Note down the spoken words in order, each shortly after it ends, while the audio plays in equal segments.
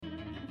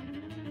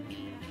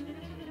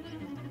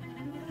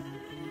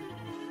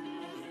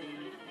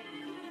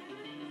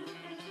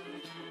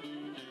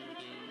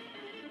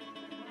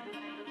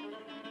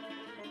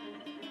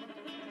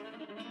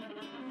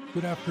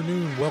Good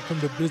afternoon.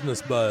 Welcome to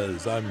Business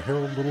Buzz. I'm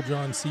Harold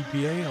Littlejohn,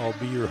 CPA. I'll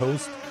be your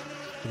host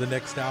for the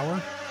next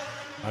hour.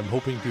 I'm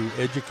hoping to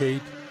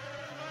educate,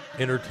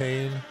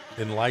 entertain,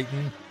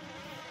 enlighten,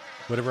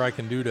 whatever I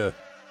can do to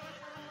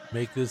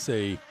make this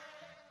a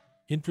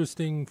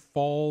interesting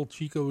fall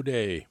Chico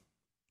day.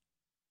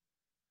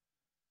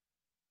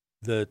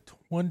 The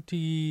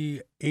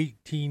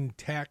 2018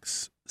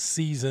 tax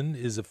season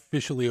is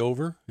officially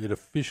over. It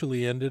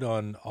officially ended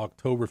on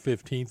October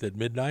 15th at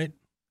midnight.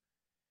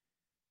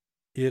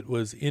 It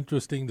was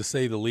interesting to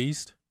say the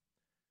least.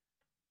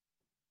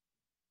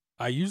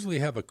 I usually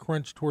have a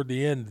crunch toward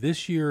the end.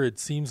 This year, it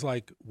seems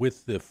like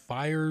with the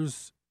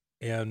fires,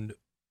 and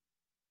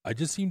I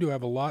just seem to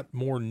have a lot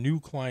more new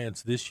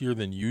clients this year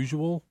than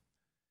usual.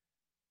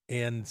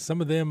 And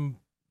some of them,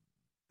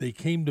 they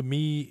came to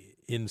me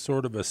in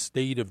sort of a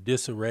state of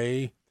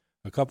disarray.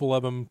 A couple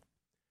of them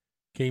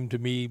came to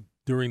me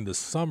during the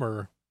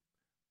summer,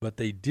 but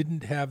they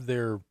didn't have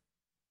their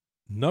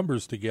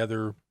numbers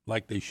together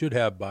like they should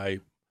have by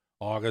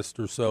August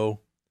or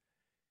so.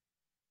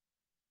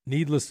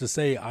 Needless to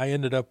say, I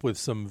ended up with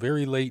some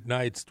very late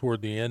nights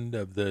toward the end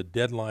of the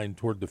deadline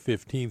toward the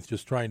 15th,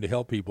 just trying to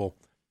help people.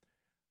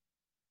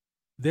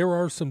 There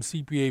are some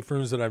CPA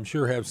firms that I'm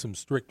sure have some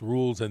strict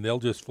rules, and they'll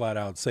just flat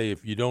out say,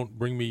 if you don't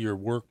bring me your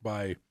work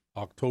by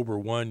October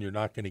 1, you're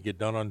not going to get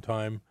done on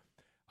time.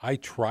 I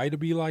try to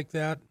be like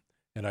that,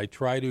 and I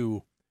try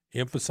to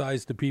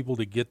emphasize to people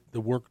to get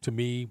the work to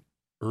me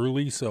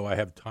early so I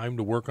have time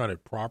to work on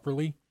it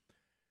properly.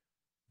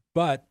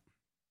 But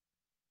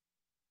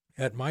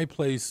at my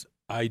place,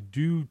 I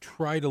do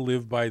try to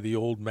live by the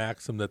old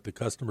maxim that the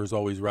customer's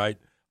always right.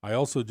 I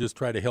also just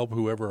try to help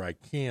whoever I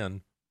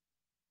can.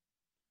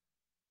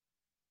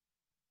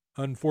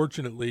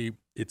 Unfortunately,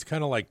 it's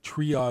kind of like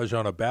triage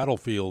on a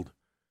battlefield.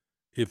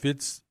 If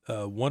it's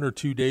 1 or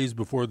 2 days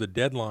before the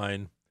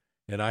deadline,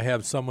 and I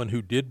have someone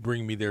who did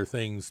bring me their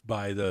things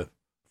by the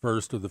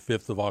 1st or the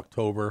 5th of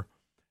October,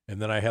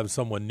 and then I have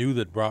someone new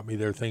that brought me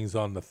their things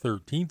on the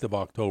 13th of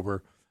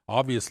October,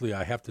 obviously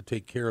I have to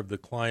take care of the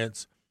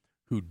clients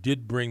who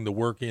did bring the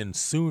work in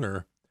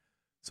sooner.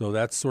 So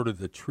that's sort of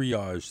the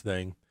triage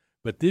thing.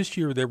 But this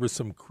year there were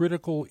some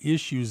critical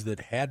issues that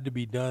had to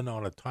be done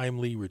on a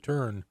timely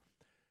return.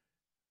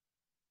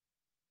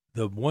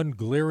 The one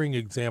glaring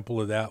example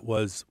of that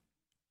was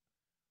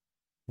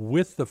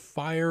with the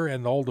fire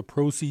and all the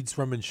proceeds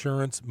from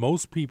insurance,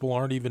 most people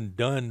aren't even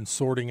done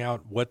sorting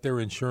out what their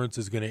insurance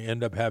is going to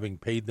end up having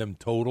paid them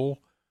total.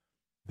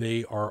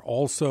 They are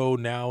also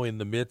now in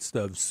the midst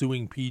of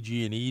suing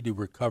PG&E to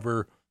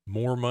recover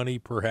more money,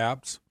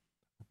 perhaps,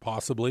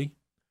 possibly.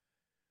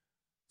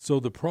 So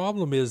the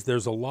problem is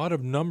there's a lot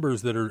of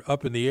numbers that are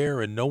up in the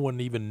air, and no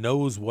one even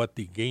knows what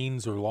the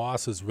gains or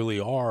losses really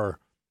are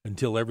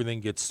until everything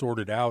gets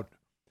sorted out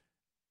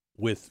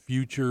with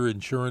future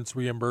insurance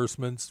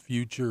reimbursements,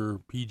 future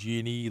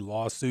PG&E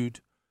lawsuit.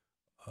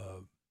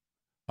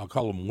 I'll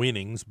call them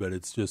winnings, but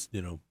it's just,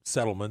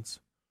 settlements.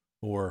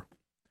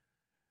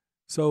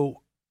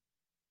 So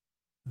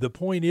the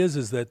point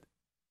is that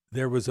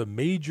there was a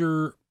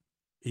major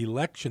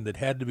election that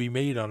had to be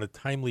made on a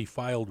timely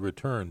filed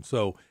return.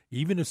 So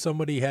even if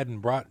somebody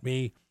hadn't brought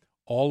me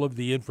all of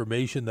the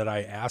information that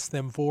I asked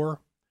them for,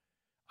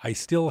 I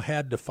still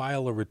had to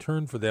file a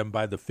return for them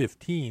by the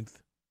 15th.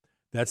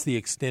 That's the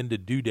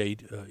extended due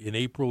date. In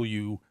April,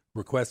 you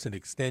request an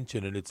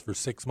extension, and it's for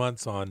 6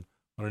 months on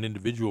an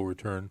individual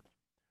return.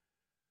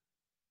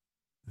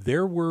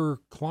 There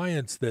were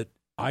clients that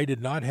I did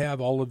not have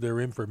all of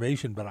their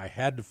information, but I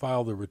had to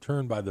file the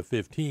return by the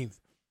 15th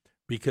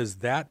because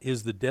that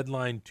is the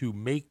deadline to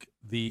make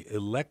the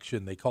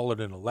election. They call it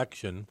an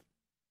election.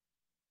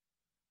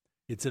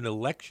 It's an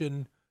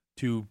election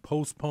to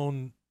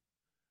postpone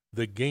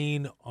the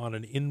gain on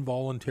an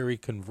involuntary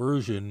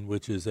conversion,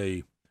 which is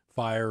a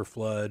fire,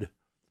 flood,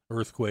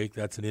 earthquake.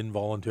 That's an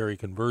involuntary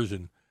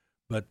conversion.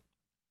 But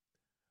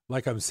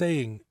like I'm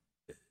saying,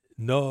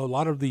 no, a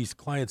lot of these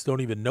clients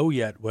don't even know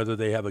yet whether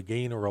they have a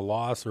gain or a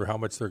loss or how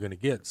much they're going to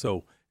get.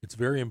 So it's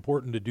very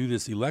important to do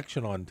this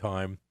election on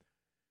time.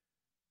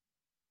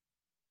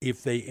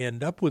 If they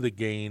end up with a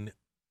gain,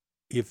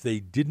 if they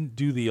didn't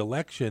do the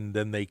election,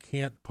 then they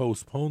can't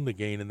postpone the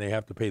gain and they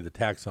have to pay the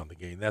tax on the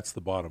gain. That's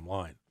the bottom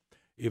line.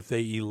 If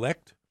they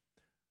elect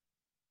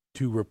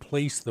to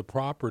replace the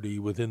property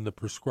within the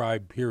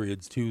prescribed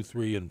periods, 2,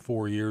 3, and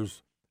 4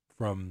 years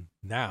from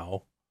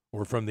now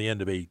or from the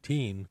end of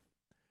 18,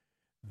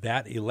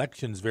 that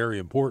election's very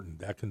important.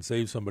 That can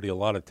save somebody a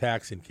lot of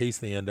tax in case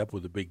they end up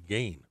with a big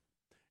gain.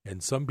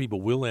 And some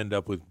people will end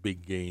up with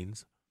big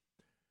gains.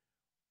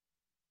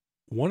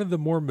 One of the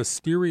more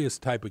mysterious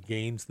type of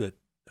gains that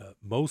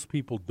most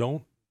people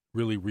don't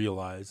really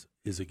realize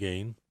is a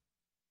gain.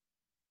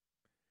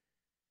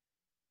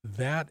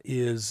 That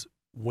is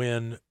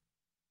when,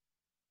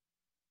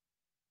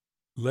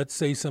 let's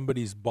say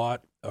somebody's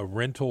bought a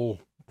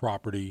rental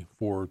property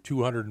for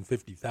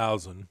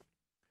 $250,000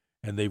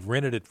 and they've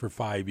rented it for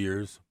 5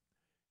 years,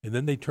 and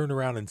then they turn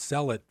around and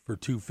sell it for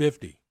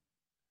 $250,000.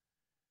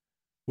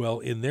 Well,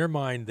 in their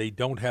mind, they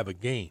don't have a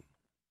gain.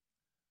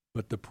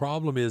 But the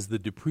problem is the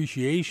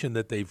depreciation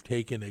that they've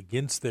taken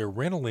against their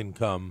rental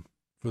income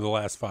for the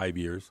last 5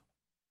 years.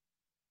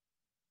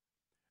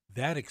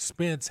 That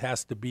expense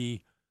has to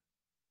be,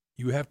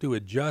 you have to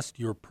adjust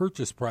your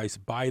purchase price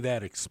by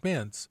that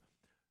expense,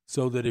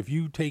 so that if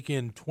you take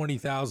in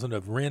 $20,000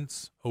 of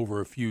rents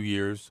over a few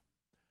years,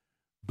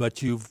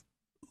 but you've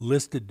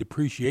listed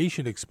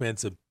depreciation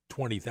expense of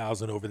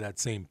 $20,000 over that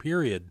same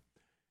period,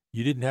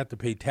 you didn't have to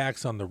pay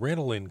tax on the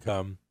rental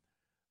income,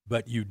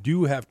 but you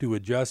do have to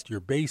adjust your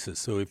basis.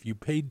 So if you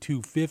paid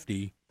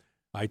 $250,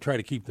 I try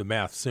to keep the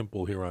math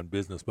simple here on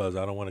Business Buzz.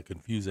 I don't want to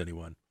confuse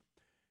anyone.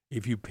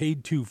 If you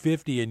paid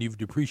 $250 and you've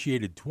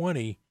depreciated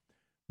 $20,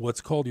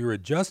 what's called your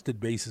adjusted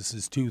basis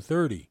is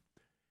 $230.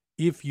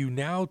 If you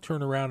now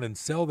turn around and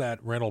sell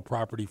that rental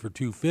property for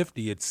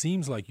 $250, it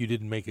seems like you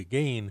didn't make a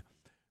gain,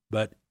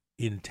 but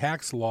in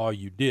tax law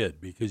you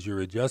did, because your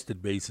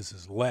adjusted basis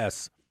is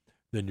less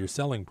than your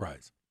selling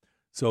price.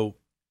 So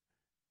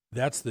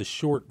that's the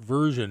short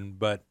version,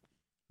 but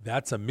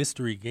that's a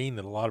mystery gain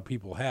that a lot of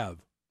people have.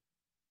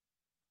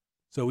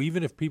 So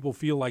even if people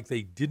feel like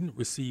they didn't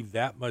receive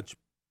that much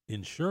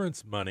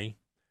insurance money,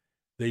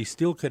 they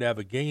still could have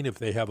a gain if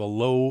they have a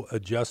low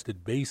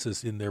adjusted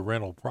basis in their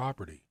rental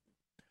property.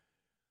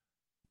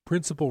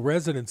 Principal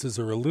residences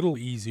are a little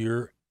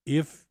easier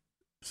if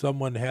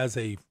someone has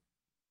a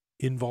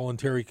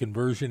involuntary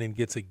conversion and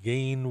gets a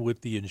gain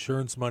with the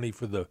insurance money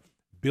for the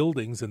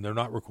buildings and they're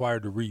not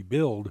required to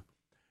rebuild.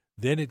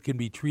 Then it can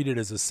be treated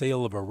as a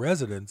sale of a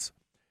residence,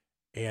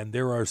 and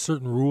there are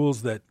certain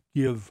rules that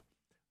give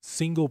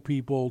single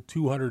people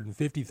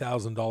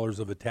 $250,000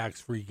 of a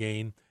tax-free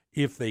gain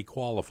if they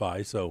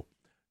qualify. So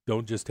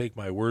don't just take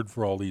my word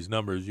for all these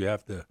numbers. You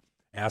have to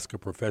ask a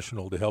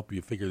professional to help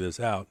you figure this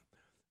out.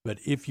 But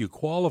if you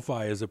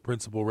qualify as a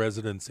principal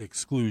residence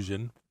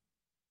exclusion,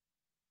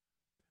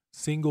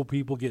 single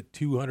people get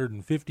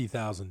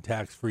 $250,000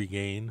 tax-free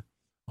gain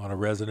on a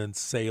residence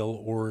sale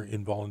or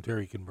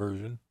involuntary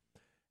conversion.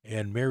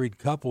 And married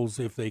couples,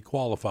 if they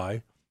qualify,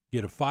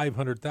 get a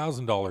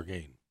 $500,000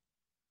 gain.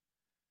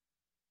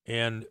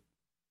 And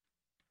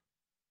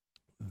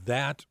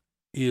that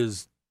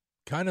is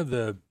kind of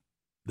the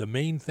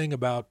main thing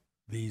about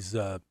these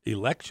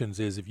elections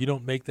is if you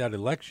don't make that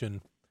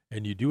election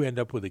and you do end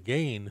up with a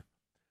gain,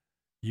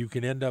 you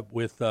can end up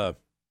with a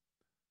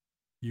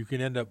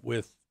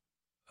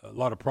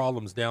lot of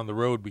problems down the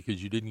road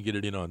because you didn't get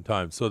it in on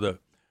time. So the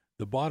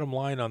bottom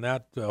line on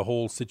that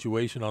whole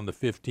situation on the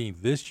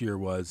 15th this year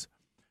was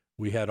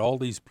we had all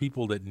these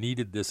people that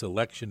needed this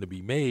election to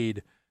be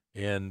made,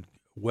 and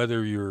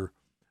whether you're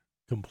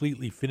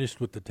completely finished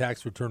with the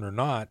tax return or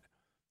not,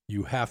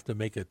 you have to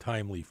make a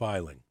timely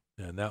filing,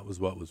 and that was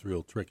what was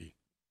real tricky.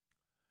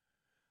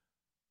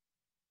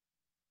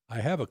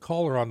 I have a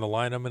caller on the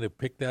line. I'm going to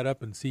pick that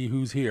up and see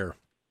who's here.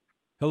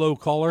 Hello,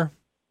 caller.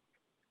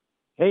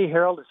 Hey,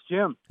 Harold, it's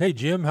Jim. Hey,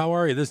 Jim, how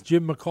are you? This is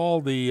Jim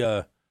McCall,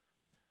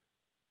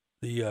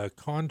 the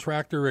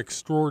contractor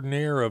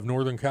extraordinaire of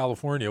Northern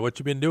California. What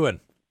you been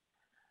doing?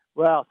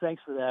 Well,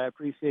 thanks for that. I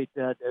appreciate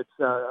that. It's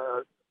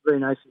very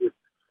nice of you.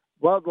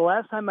 Well, the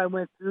last time I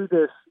went through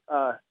this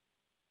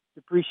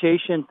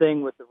depreciation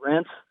thing with the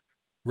rents,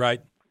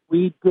 right,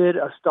 we did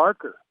a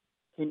Starker.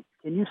 Can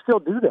you still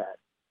do that?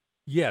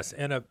 Yes,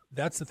 and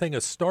that's the thing. A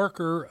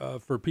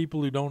Starker, for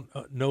people who don't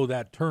know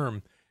that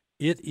term,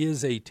 it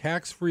is a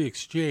tax-free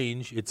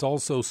exchange. It's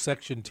also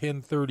Section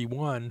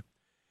 1031.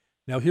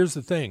 Now, here's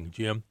the thing,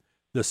 Jim.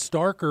 The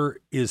Starker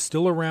is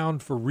still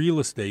around for real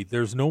estate.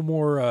 There's no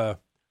more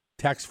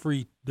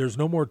tax-free. There's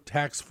no more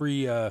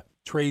tax-free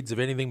trades of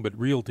anything but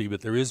realty,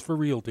 but there is for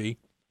realty.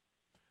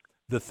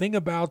 The thing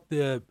about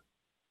the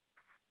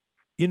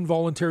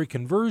involuntary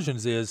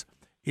conversions is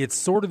it's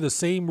sort of the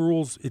same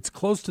rules. It's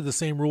close to the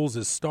same rules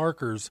as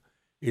Starkers.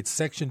 It's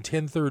Section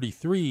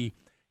 1033.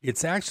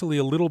 It's actually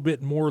a little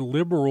bit more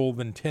liberal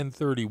than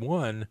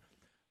 1031.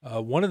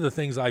 One of the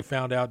things I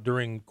found out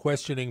during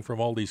questioning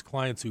from all these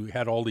clients who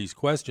had all these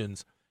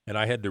questions, and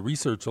I had to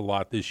research a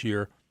lot this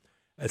year,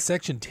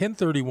 Section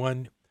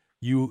 1031,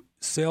 you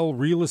sell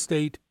real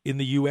estate in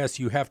the U.S.,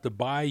 you have to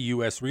buy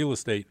U.S. real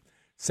estate.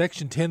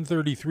 Section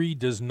 1033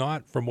 does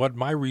not, from what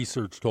my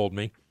research told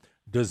me,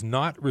 does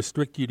not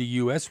restrict you to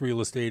U.S. real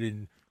estate.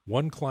 And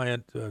one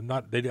client,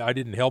 I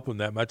didn't help him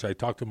that much. I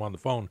talked to him on the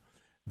phone.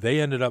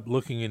 They ended up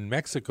looking in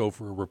Mexico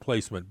for a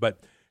replacement. But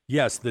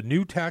yes, the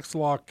new tax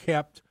law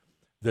kept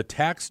the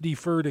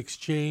tax-deferred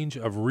exchange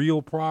of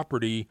real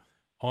property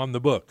on the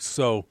books.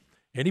 So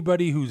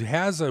anybody who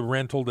has a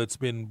rental that's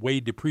been way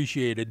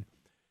depreciated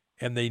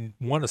and they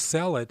want to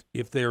sell it,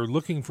 if they're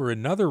looking for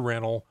another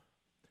rental,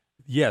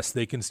 yes,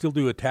 they can still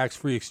do a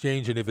tax-free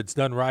exchange. And if it's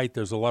done right,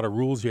 there's a lot of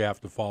rules you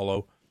have to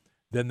follow.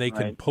 Then they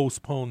can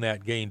postpone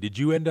that gain. Did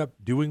you end up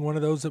doing one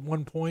of those at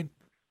one point?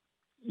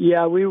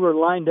 Yeah, we were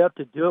lined up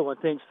to do it when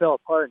things fell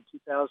apart in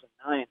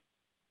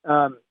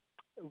 2009.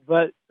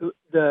 But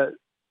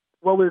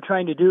what we were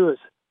trying to do is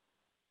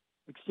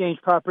exchange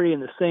property in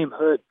the same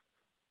hood,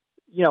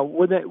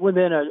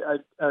 within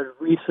a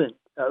recent,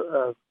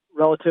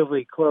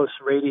 relatively close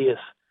radius,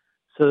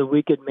 so that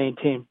we could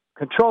maintain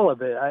control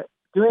of it.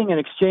 doing an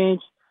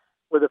exchange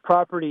with a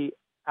property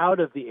out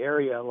of the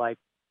area, like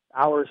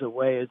hours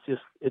away,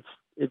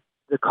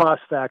 the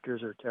cost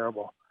factors are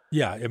terrible.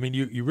 Yeah, I mean,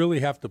 you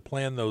really have to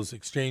plan those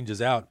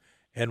exchanges out.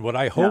 And what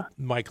I hope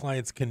my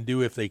clients can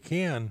do, if they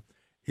can,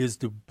 is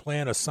to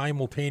plan a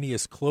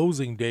simultaneous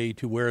closing day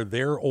to where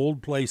their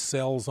old place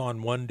sells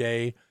on one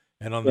day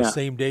and on the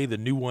same day the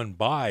new one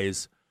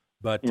buys.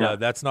 But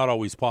that's not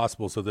always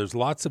possible. So there's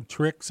lots of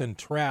tricks and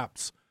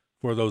traps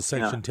for those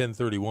Section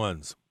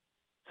 1031s.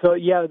 So,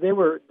 there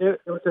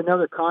was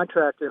another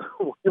contractor.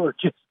 We were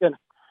just going to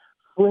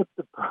flip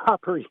the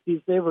properties.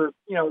 They were,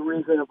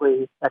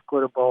 reasonably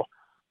equitable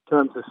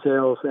terms of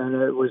sales, and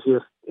it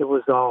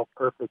was all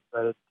perfect,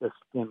 but it just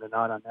came to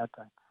naught on that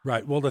time.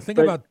 Right. Well, the thing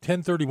about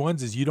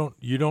 1031s is you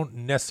don't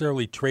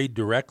necessarily trade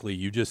directly.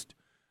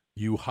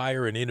 You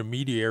hire an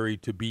intermediary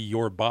to be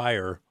your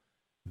buyer.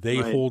 They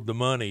hold the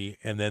money,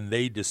 and then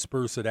they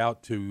disperse it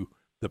out to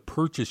the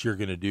purchase you're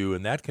going to do,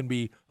 and that can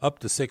be up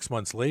to 6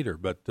 months later.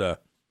 But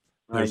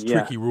there's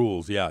tricky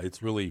rules. Yeah,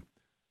 it's really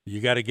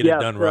you got to get it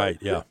done right.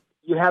 Yeah,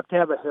 you have to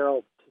have a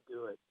herald to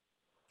do it.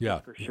 Yeah,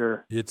 for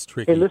sure. It's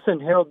tricky. Hey, listen,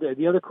 Harold.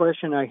 The other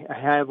question I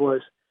have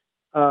was,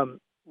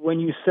 when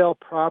you sell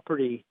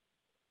property,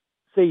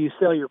 say you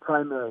sell your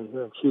primary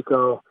here in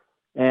Chico,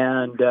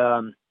 and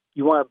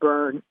you want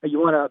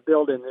to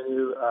build in the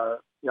new,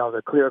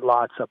 the cleared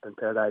lots up in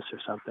Paradise or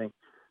something.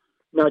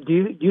 Now,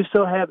 do you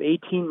still have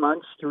 18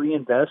 months to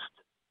reinvest?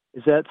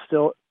 Is that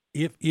still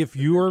if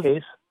the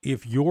case?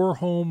 If your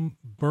home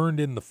burned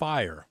in the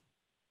fire,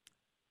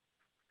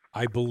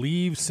 I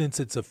believe since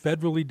it's a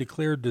federally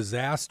declared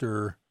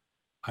disaster,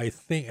 I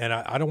think, and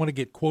I don't want to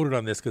get quoted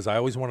on this because I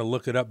always want to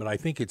look it up, but I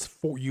think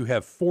you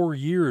have 4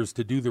 years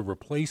to do the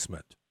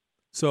replacement.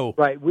 So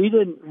right, we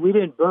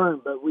didn't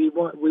burn, but we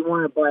want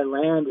to buy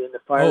land in the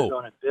fire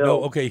zone and build.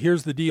 No, okay.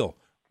 Here's the deal: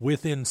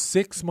 within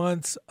 6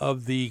 months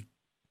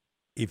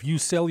if you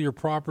sell your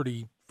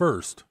property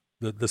first,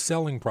 the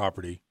selling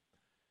property,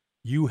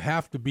 you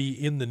have to be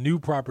in the new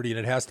property and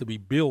it has to be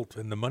built,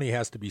 and the money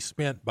has to be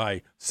spent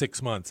by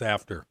 6 months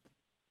after.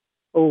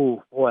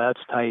 Oh, boy, that's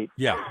tight.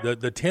 Yeah, the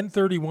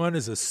 1031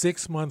 is a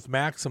 6 month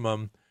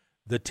maximum.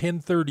 The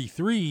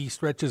 1033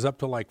 stretches up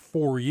to like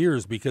 4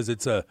 years because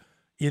it's a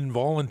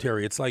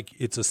involuntary. It's like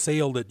it's a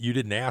sale that you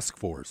didn't ask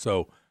for.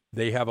 So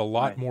they have a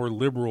lot more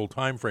liberal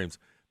time frames.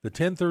 The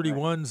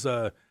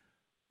 1031s,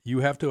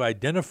 you have to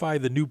identify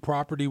the new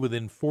property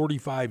within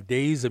 45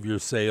 days of your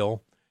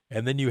sale,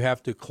 and then you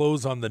have to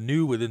close on the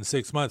new within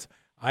 6 months.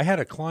 I had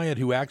a client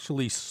who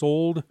actually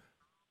sold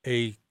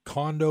a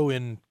condo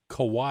in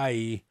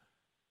Kauai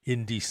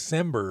in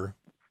December.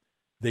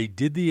 They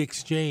did the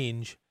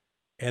exchange,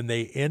 and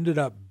they ended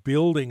up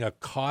building a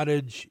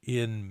cottage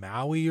in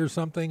Maui or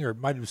something, or it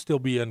might still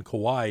be in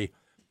Kauai.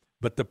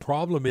 But the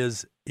problem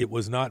is it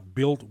was not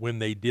built when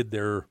they did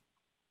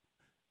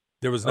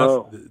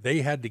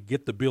they had to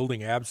get the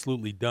building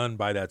absolutely done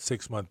by that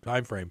 6 month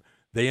time frame.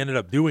 They ended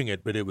up doing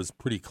it, but it was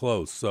pretty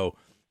close. So,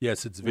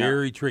 yes, it's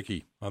very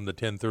tricky on the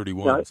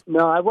 1031s.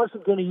 No, I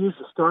wasn't going to use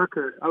the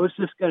Starker. I was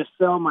just going to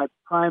sell my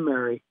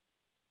primary.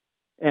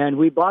 And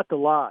we bought the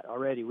lot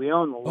already. We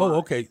own the lot. Oh,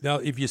 okay. Now,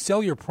 if you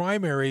sell your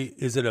primary,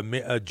 is it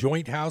a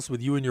joint house with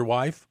you and your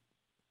wife?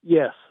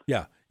 Yes.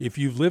 Yeah. If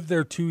you've lived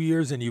there 2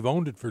 years and you've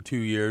owned it for 2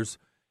 years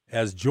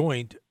as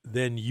joint,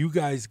 then you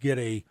guys get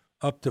a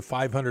up to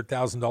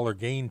 $500,000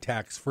 gain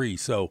tax-free.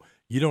 So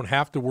you don't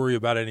have to worry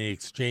about any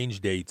exchange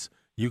dates.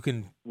 You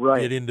can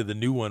get into the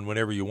new one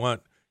whenever you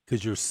want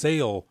because your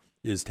sale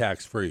is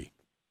tax-free.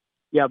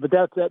 Yeah, but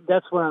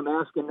that's what I'm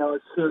asking now.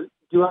 So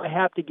do I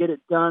have to get it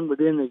done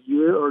within a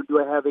year, or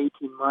do I have 18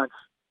 months?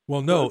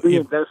 Well, no. To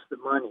reinvest the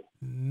money.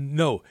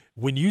 No.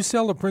 When you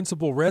sell a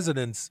principal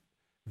residence,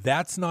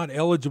 that's not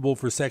eligible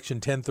for Section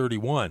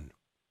 1031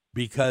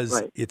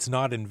 because it's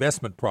not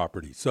investment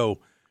property. So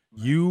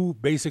you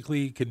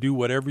basically can do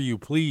whatever you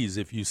please.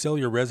 If you sell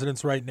your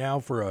residence right now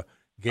for a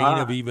gain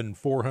of even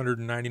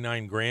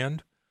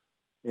 $499,000,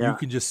 you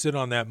can just sit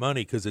on that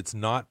money because it's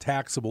not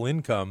taxable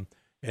income,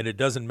 and it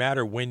doesn't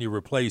matter when you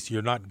replace.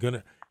 You're not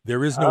gonna.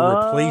 There is no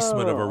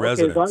replacement of a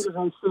residence. As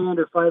long as I stay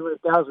under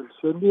 500,000,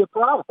 shouldn't be a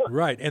problem.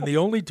 Right, and the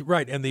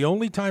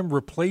only time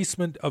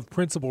replacement of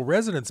principal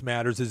residence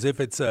matters is if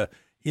it's a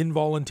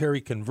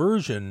involuntary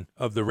conversion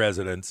of the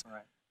residence.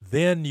 Right.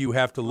 Then you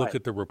have to look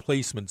at the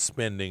replacement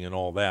spending and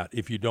all that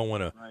if you don't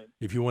want to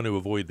if you want to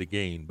avoid the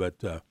gain. But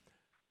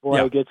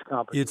it gets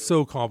complicated. It's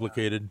so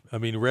complicated. I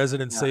mean,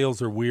 residence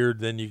sales are weird.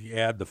 Then you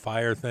add the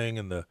fire thing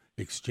and the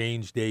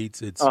exchange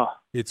dates.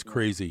 It's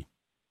crazy.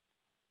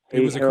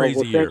 It was a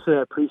crazy year. Thanks,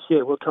 I appreciate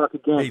it. We'll talk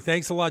again. Hey,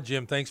 thanks a lot,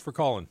 Jim. Thanks for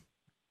calling.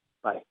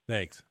 Bye.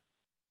 Thanks.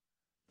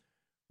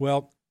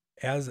 Well,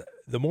 as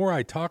the more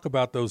I talk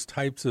about those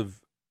types of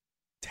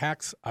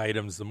tax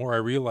items, the more I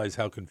realize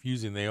how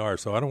confusing they are.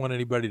 So I don't want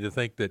anybody to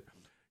think that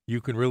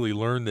you can really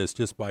learn this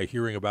just by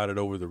hearing about it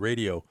over the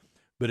radio.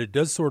 But it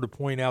does sort of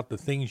point out the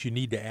things you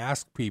need to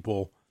ask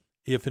people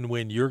if and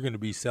when you're going to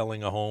be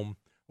selling a home,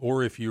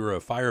 or if you're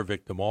a fire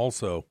victim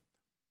also.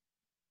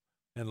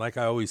 And like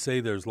I always say,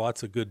 there's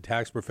lots of good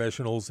tax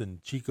professionals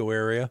in Chico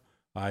area.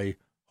 I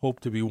hope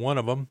to be one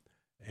of them.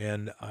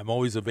 And I'm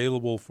always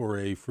available for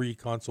a free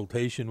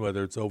consultation,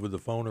 whether it's over the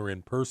phone or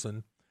in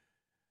person.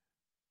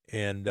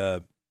 And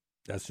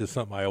that's just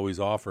something I always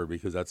offer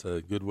because that's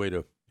a good way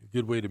to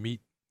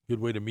meet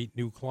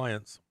new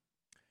clients.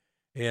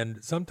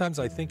 And sometimes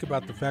I think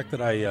about the fact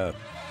that I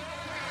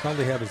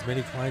probably have as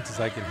many clients as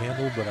I can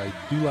handle, but I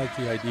do like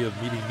the idea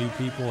of meeting new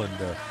people and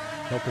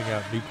helping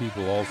out new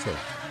people also.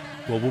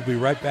 Well, we'll be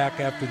right back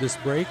after this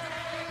break.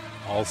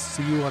 I'll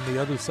see you on the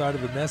other side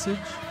of the message.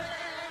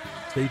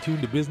 Stay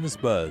tuned to Business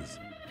Buzz.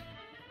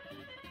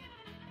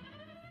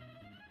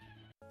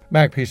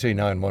 MacPC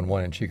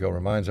 911 in Chico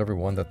reminds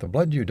everyone that the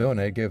blood you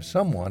donate gives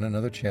someone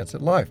another chance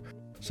at life.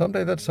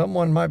 Someday that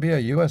someone might be a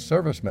U.S.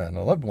 serviceman,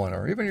 a loved one,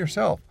 or even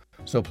yourself.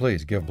 So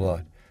please give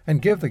blood and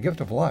give the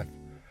gift of life.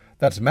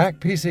 That's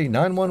MacPC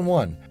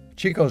 911,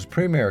 Chico's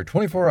premier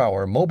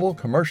 24-hour mobile,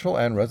 commercial,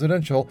 and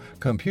residential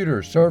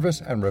computer service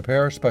and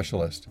repair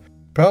specialist.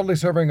 Proudly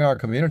serving our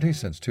community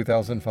since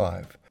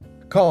 2005.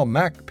 Call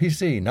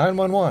MacPC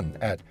 911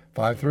 at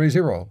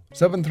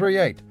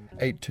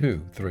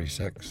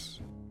 530-738-8236.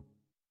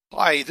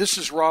 Hi, this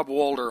is Rob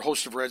Walter,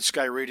 host of Red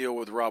Sky Radio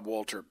with Rob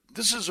Walter.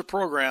 This is a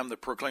program that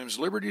proclaims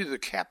liberty to the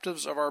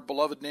captives of our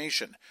beloved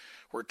nation,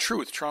 where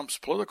truth trumps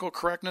political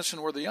correctness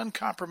and where the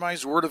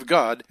uncompromised Word of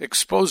God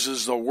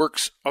exposes the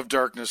works of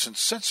darkness and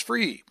sets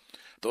free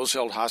those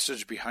held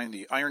hostage behind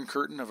the iron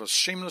curtain of a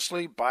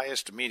shamelessly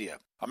biased media.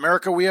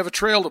 America, we have a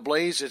trail to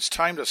blaze. It's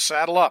time to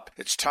saddle up.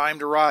 It's time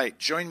to ride.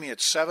 Join me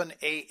at 7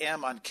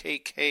 a.m. on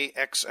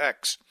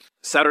KKXX.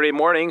 Saturday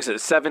mornings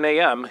at 7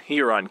 a.m.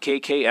 here on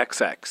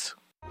KKXX.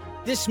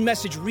 This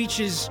message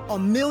reaches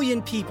 1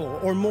 million people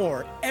or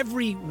more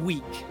every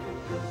week.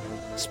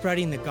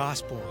 Spreading the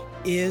gospel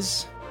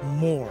is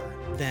more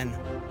than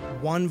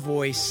one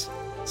voice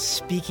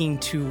speaking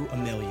to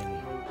 1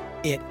 million.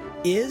 It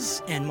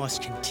is and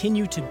must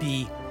continue to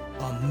be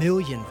 1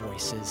 million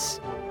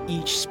voices,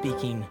 each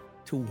speaking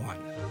to one,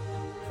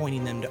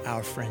 pointing them to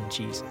our friend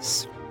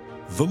Jesus.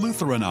 The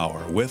Lutheran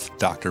Hour with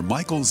Dr.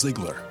 Michael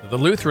Ziegler. The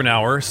Lutheran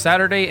Hour,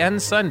 Saturday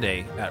and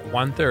Sunday at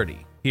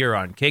 1:30 here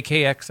on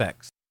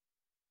KKXX.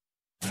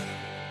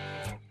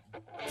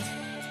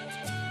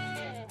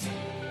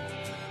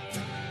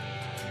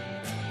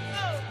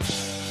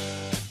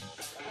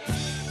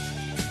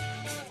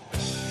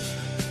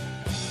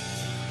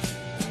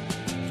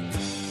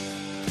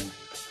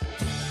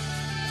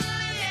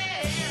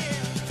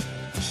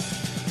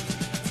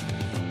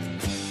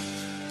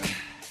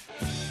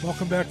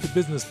 Welcome back to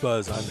Business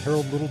Buzz. I'm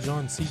Harold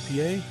Littlejohn,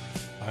 CPA.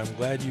 I'm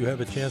glad you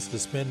have a chance to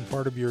spend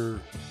part of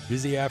your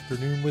busy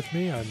afternoon with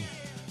me. I'm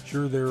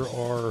sure there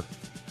are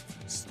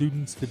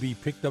students to be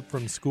picked up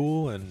from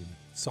school and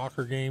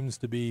soccer games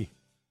to be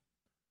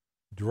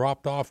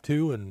dropped off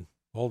to and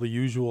all the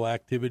usual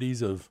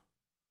activities of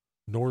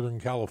Northern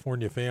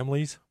California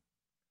families.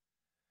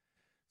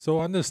 So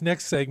on this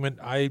next segment,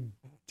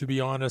 to be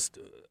honest,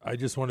 I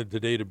just wanted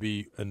today to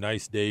be a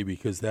nice day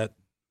because that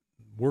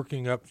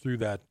working up through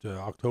that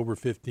October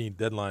 15th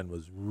deadline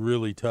was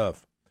really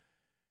tough.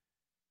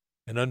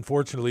 And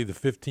unfortunately, the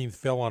 15th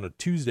fell on a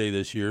Tuesday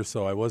this year,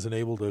 so I wasn't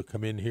able to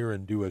come in here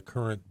and do a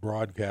current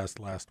broadcast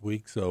last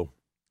week. So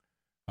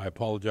I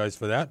apologize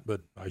for that,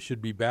 but I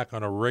should be back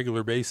on a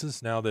regular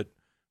basis now that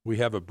we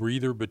have a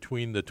breather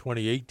between the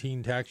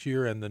 2018 tax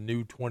year and the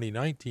new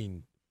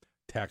 2019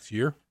 tax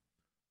year.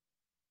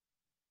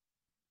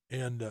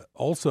 And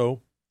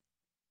also,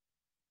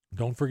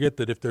 don't forget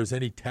that if there's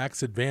any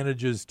tax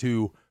advantages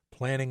to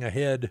planning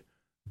ahead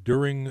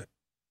during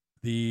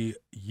the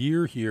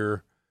year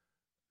here,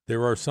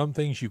 there are some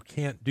things you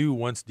can't do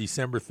once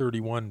December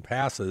 31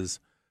 passes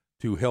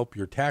to help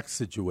your tax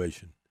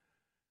situation.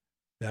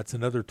 That's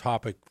another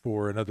topic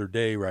for another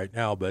day right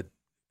now, but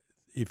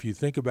if you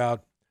think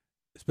about,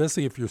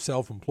 especially if you're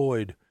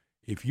self-employed,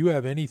 if you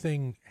have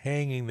anything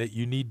hanging that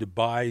you need to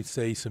buy,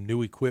 say some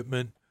new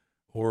equipment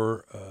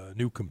or a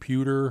new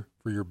computer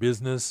for your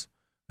business,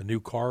 a new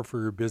car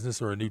for your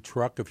business, or a new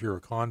truck if you're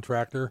a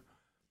contractor,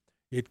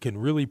 it can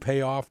really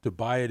pay off to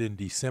buy it in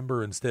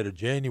December instead of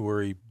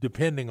January,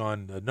 depending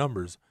on the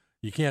numbers.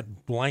 You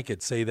can't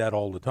blanket say that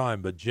all the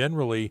time, but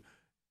generally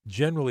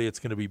it's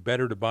going to be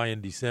better to buy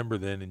in December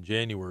than in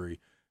January,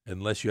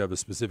 unless you have a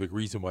specific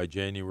reason why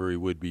January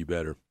would be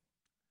better.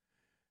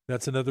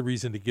 That's another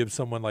reason to give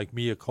someone like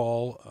me a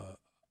call.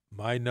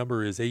 My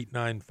number is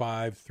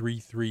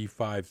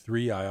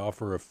 895-3353. I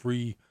offer a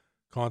free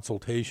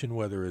consultation,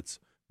 whether it's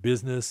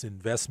business,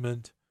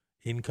 investment,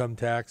 income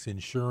tax,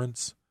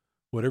 insurance,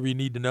 whatever you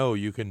need to know,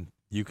 you can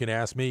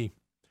ask me.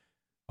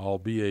 I'll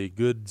be a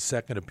good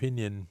second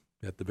opinion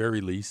at the very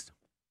least.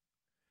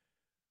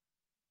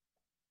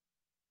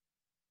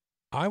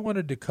 I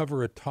wanted to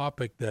cover a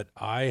topic that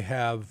I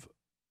have.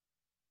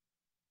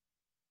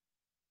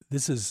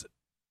 This is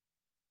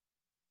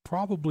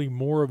probably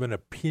more of an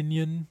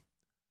opinion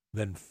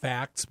than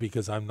facts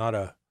because I'm not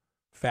a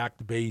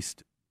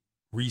fact-based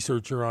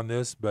researcher on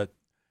this, but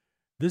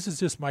this is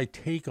just my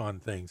take on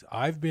things.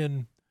 I've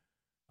been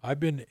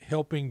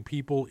helping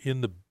people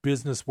in the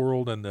business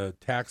world and the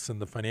tax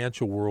and the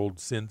financial world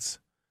since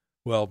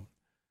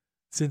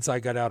since I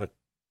got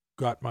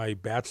my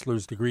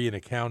bachelor's degree in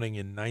accounting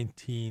in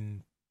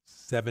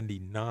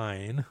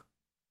 1979,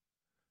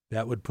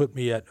 that would put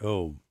me at,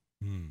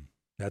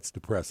 that's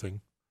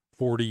depressing,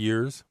 40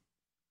 years.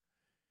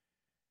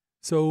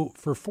 So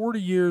for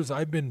 40 years,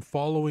 I've been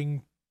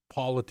following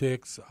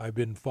politics. I've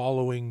been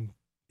following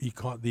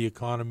the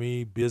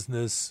economy,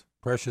 business,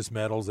 precious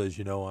metals. As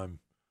you know, I'm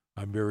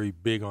very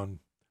big on,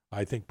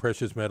 I think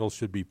precious metals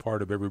should be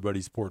part of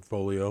everybody's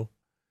portfolio.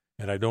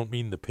 And I don't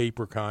mean the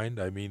paper kind,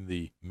 I mean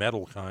the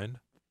metal kind.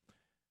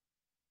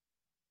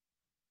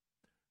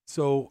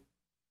 So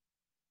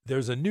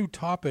there's a new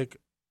topic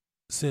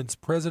since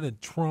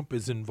President Trump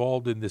is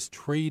involved in this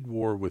trade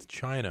war with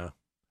China.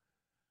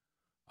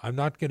 I'm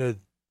not going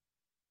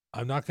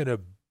to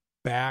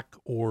back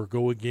or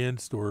go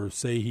against or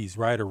say he's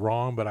right or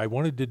wrong, but I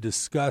wanted to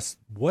discuss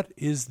what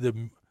is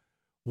the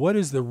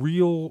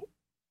real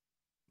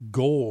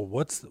goal?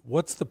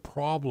 What's the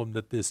problem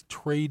that this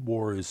trade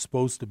war is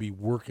supposed to be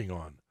working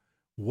on?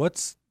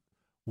 What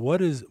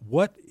is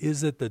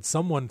it that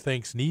someone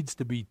thinks needs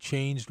to be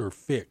changed or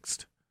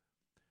fixed?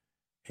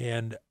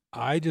 And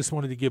I just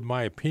wanted to give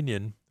my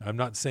opinion. I'm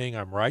not saying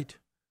I'm right.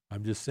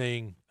 I'm just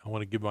saying I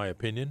want to give my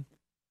opinion.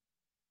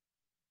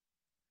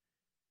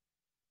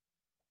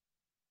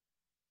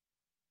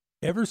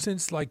 Ever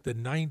since like the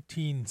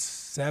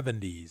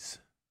 1970s,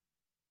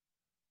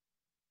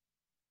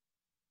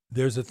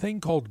 there's a thing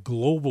called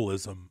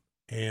globalism,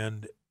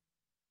 and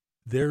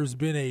there's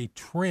been a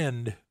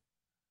trend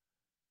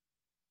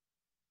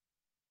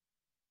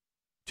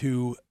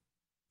to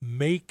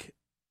make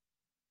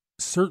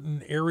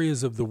certain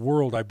areas of the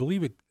world, I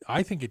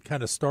think it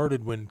kind of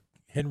started when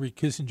Henry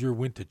Kissinger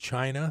went to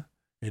China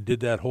and did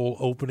that whole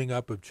opening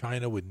up of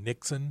China with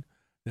Nixon.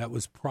 That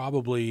was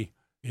probably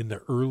in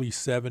the early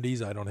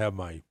 70s. I don't have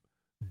my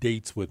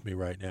dates with me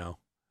right now.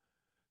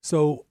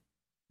 So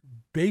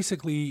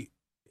basically,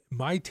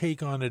 my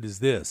take on it is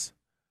this.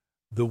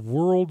 The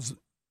world's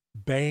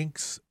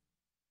banks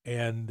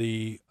and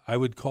I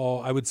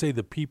would say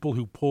the people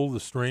who pull the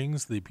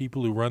strings, the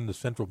people who run the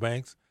central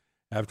banks.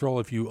 After all,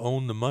 if you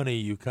own the money,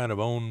 you kind of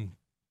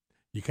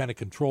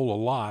control a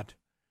lot.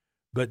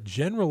 But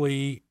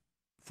generally,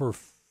 for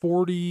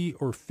 40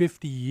 or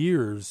 50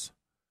 years,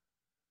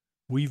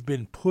 we've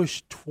been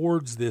pushed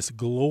towards this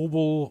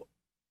global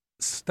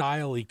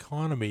style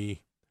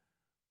economy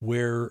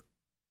where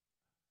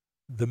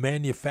the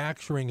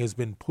manufacturing has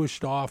been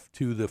pushed off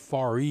to the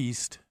Far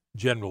East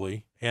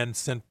generally, and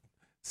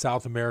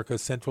South America,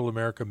 Central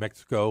America,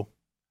 Mexico.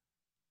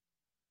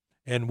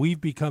 And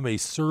we've become a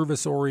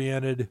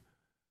service-oriented,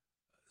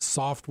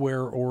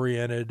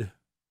 software-oriented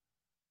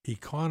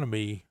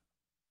economy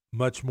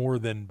much more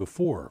than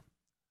before.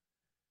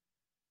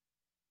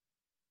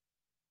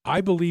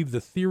 I believe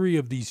the theory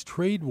of these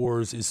trade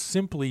wars is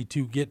simply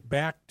to get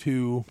back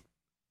to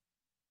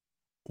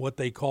what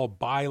they call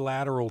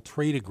bilateral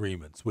trade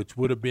agreements, which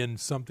would have been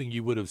something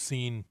you would have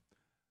seen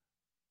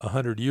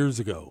 100 years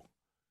ago,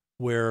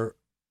 where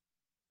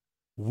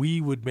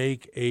we would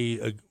make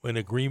an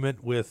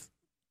agreement with,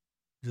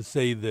 just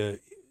say the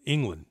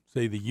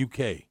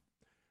UK.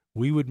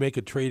 We would make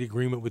a trade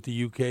agreement with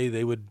the UK.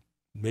 They would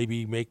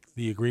maybe make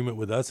the agreement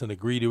with us and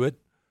agree to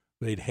it.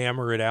 They'd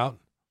hammer it out,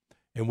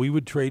 and we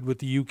would trade with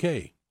the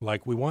UK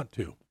like we want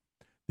to.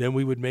 Then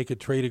we would make a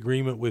trade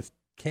agreement with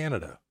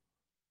Canada,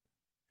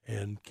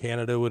 and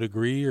Canada would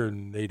agree,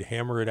 and they'd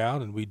hammer it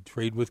out, and we'd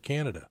trade with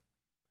Canada.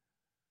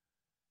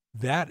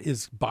 That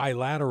is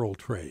bilateral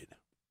trade.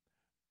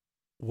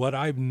 What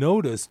I've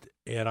noticed,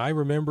 and I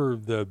remember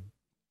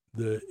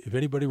if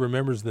anybody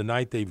remembers the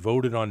night they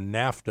voted on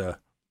NAFTA,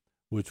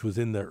 which was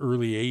in the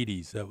early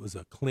 80s, that was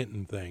a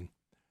Clinton thing.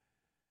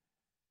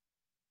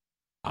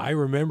 I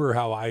remember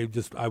how I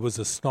was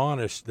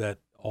astonished that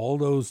all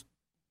those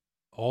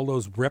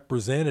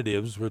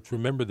representatives, which,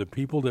 remember, the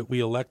people that we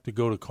elect to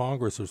go to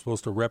Congress are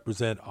supposed to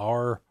represent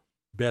our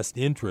best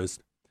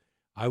interest.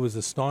 I was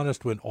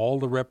astonished when all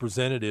the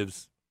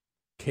representatives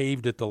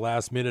caved at the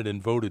last minute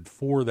and voted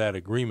for that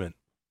agreement.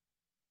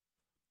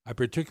 I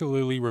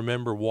particularly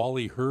remember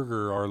Wally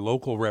Herger, our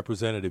local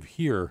representative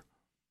here,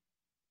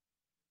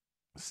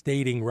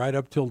 stating right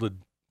up till the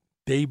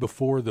day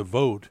before the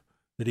vote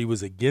that he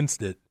was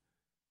against it,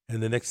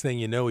 and the next thing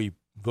you know, he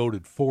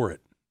voted for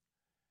it.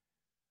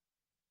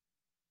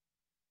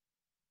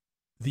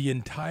 The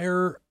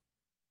entire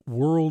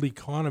world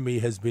economy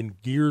has been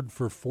geared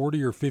for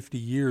 40 or 50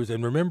 years.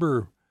 And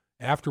remember,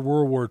 after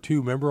World War II,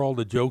 remember all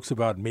the jokes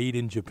about made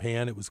in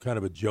Japan? It was kind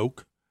of a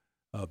joke.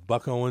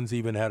 Buck Owens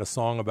even had a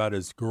song about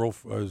his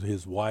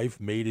wife,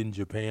 made in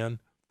Japan.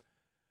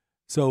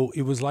 So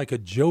it was like a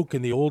joke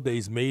in the old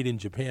days, made in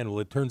Japan. Well,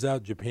 it turns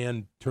out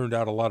Japan turned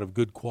out a lot of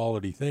good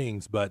quality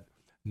things, but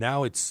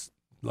now it's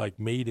like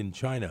made in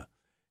China.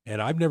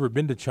 And I've never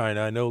been to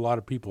China. I know a lot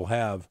of people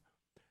have.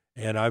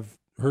 And I've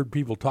heard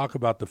people talk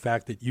about the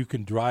fact that you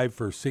can drive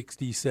for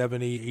 60,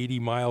 70, 80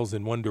 miles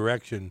in one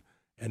direction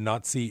and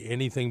not see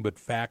anything but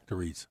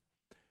factories.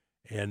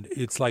 And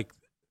it's like,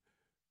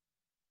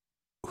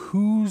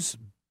 who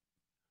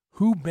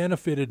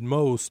benefited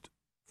most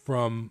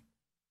from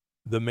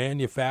the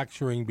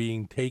manufacturing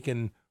being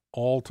taken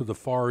all to the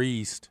Far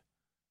East,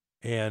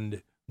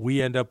 and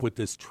we end up with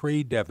this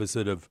trade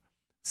deficit of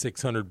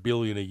 $600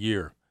 billion a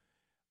year.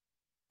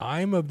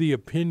 I'm of the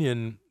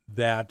opinion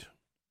that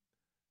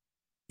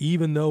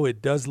even though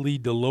it does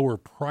lead to lower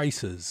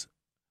prices,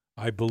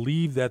 I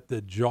believe that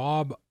the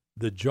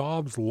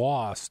jobs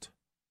lost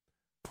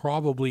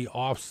probably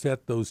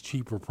offset those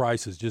cheaper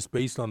prices, just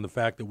based on the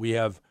fact that we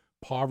have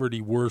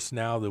poverty worse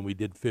now than we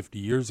did 50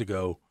 years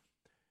ago.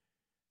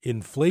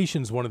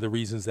 Inflation's one of the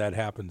reasons that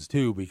happens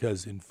too,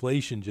 because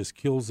inflation just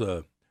kills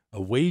a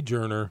wage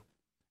earner.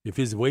 If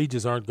his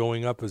wages aren't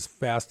going up as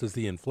fast as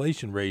the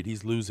inflation rate,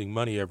 he's losing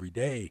money every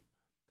day.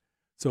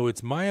 So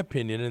it's my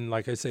opinion, and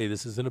like I say,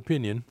 this is an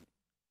opinion.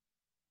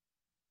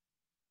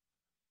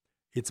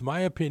 It's my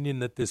opinion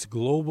that this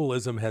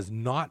globalism has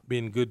not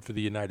been good for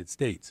the United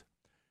States.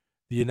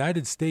 The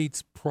United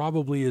States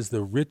probably is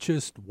the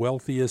richest,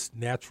 wealthiest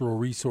natural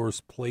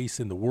resource place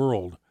in the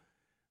world.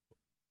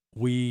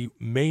 We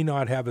may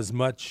not have as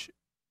much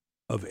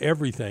of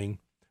everything,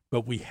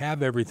 but we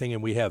have everything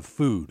and we have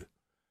food.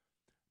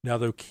 Now,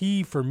 the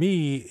key for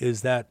me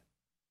is that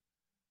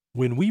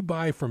when we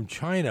buy from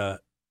China,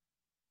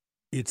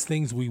 it's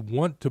things we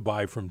want to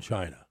buy from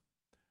China.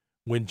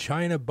 When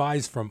China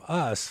buys from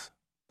us,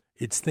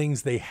 it's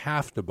things they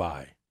have to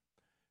buy.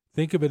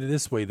 Think of it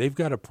this way. They've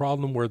got a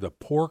problem where the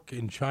pork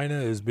in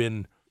China has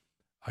been,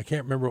 I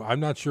can't remember,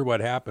 I'm not sure what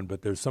happened,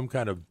 but there's some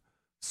kind of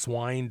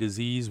swine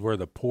disease where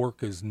the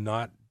pork is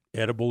not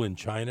edible in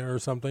China or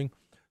something.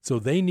 So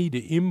they need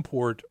to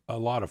import a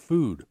lot of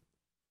food.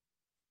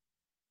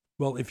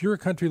 Well, if you're a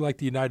country like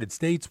the United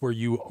States where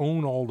you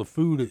own all the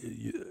food,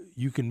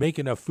 you can make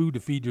enough food to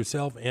feed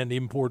yourself and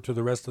import to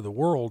the rest of the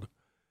world.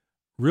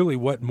 Really,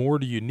 what more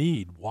do you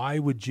need? Why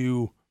would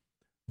you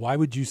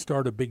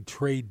start a big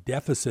trade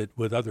deficit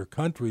with other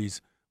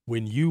countries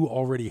when you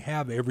already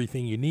have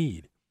everything you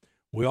need?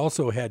 We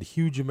also had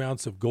huge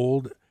amounts of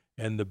gold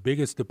and the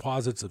biggest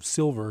deposits of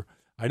silver.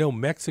 I know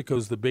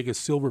Mexico's the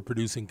biggest silver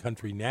producing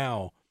country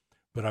now,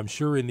 but I'm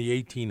sure in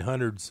the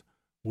 1800s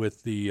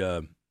with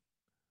the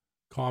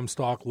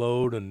Comstock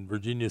Lode and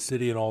Virginia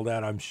City and all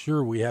that, I'm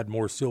sure we had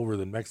more silver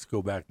than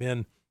Mexico back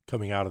then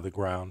coming out of the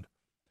ground.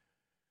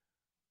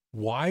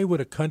 Why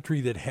would a country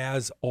that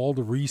has all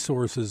the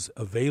resources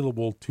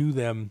available to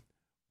them,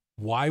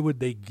 why would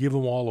they give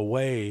them all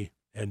away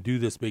and do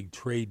this big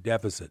trade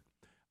deficit?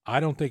 I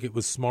don't think it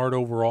was smart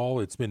overall.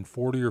 It's been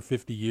 40 or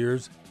 50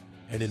 years.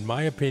 And in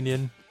my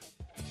opinion,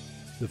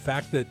 the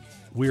fact that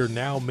we are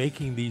now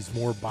making these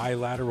more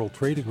bilateral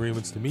trade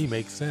agreements to me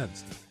makes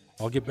sense.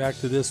 I'll get back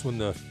to this when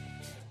the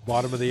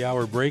bottom of the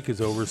hour break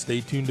is over. Stay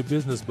tuned to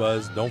Business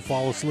Buzz. Don't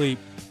fall asleep.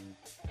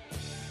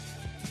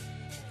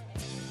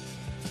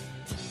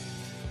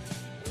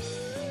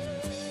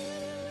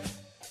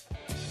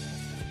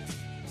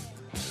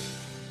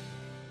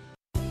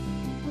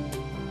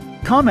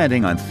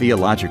 Commenting on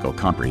theological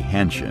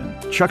comprehension,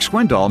 Chuck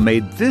Swindoll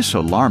made this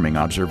alarming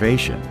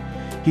observation.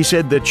 He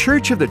said the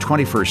church of the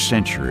 21st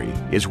century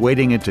is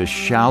wading into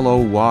shallow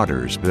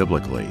waters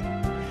biblically.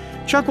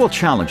 Chuck will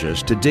challenge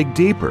us to dig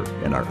deeper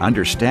in our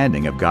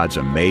understanding of God's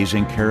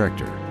amazing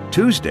character.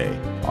 Tuesday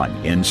on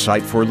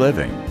Insight for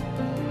Living.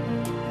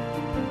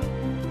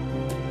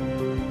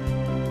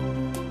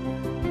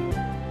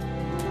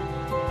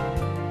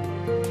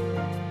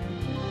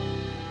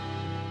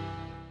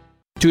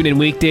 Tune in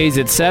weekdays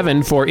at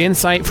 7 for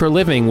Insight for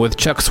Living with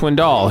Chuck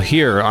Swindoll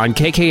here on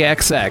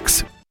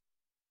KKXX.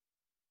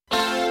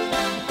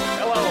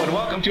 Hello and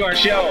welcome to our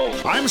show.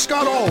 I'm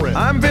Scott Allred.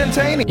 I'm Ben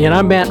Taney. And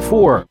I'm Matt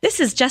Four. This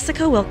is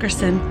Jessica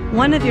Wilkerson,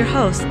 one of your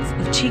hosts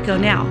of Chico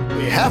Now.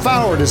 A half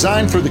hour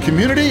designed for the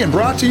community and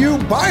brought to you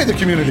by the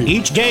community.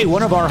 Each day,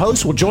 one of our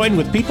hosts will join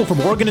with people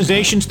from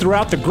organizations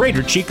throughout the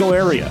greater Chico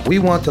area. We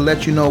want to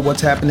let you know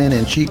what's happening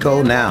in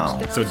Chico now.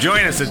 So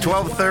join us at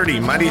 12:30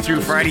 Monday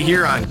through Friday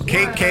here on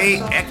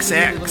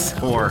KKXX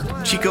for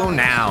Chico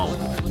Now.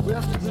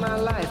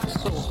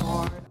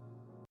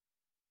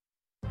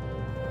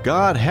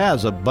 God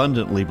has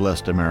abundantly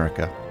blessed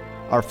America.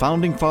 Our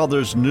founding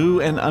fathers knew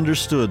and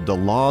understood the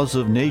laws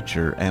of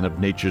nature and of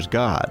nature's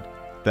God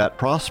that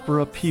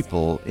prosper a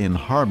people in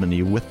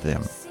harmony with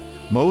them.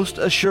 Most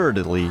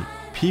assuredly,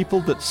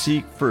 people that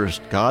seek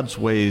first God's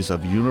ways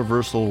of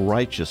universal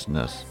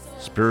righteousness,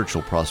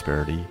 spiritual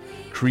prosperity,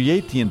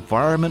 create the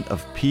environment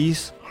of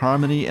peace,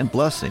 harmony, and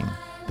blessing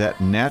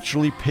that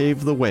naturally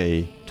pave the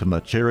way to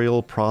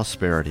material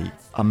prosperity.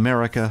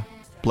 America,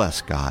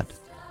 bless God.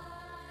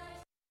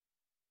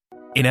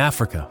 In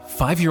Africa,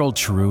 5-year-old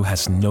Chiru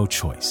has no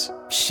choice.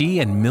 She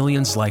and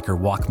millions like her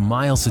walk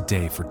miles a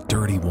day for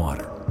dirty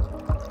water.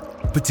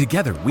 But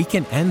together, we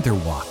can end their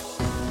walk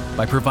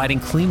by providing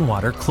clean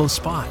water close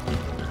by.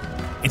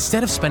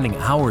 Instead of spending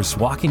hours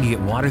walking to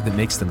get water that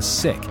makes them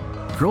sick,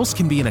 girls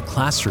can be in a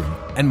classroom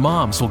and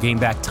moms will gain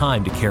back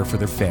time to care for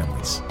their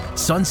families.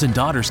 Sons and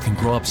daughters can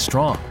grow up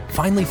strong,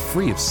 finally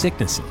free of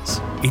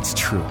sicknesses. It's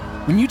true.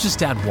 When you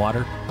just add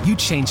water, you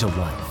change a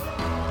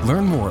life.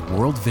 Learn more at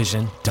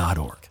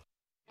worldvision.org.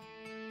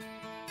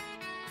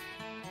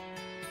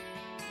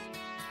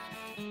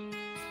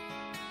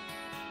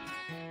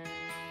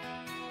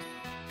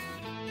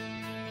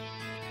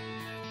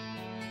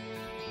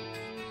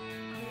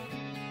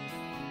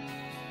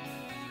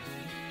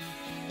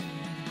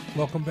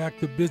 Welcome back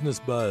to Business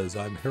Buzz.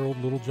 I'm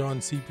Harold Littlejohn,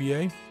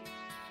 CPA.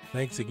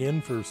 Thanks again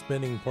for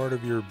spending part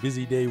of your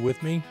busy day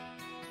with me.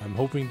 I'm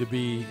hoping to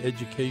be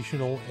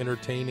educational,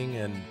 entertaining,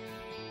 and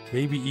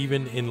maybe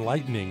even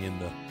enlightening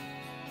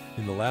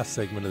in the last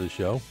segment of the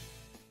show.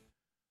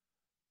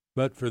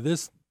 But for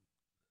this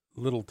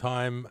little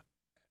time,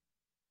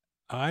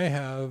 I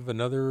have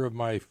another of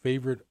my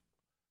favorite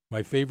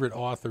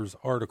author's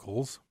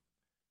articles,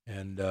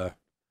 and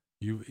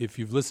if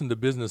you've listened to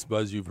Business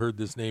Buzz, you've heard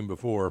this name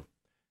before,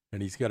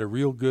 and he's got a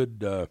real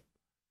good.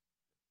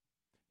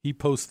 He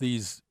posts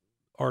these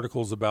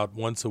articles about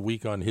once a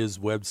week on his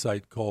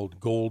website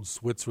called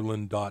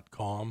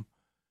goldswitzerland.com.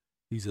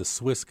 He's a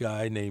Swiss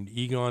guy named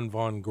Egon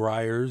von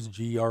Greyerz,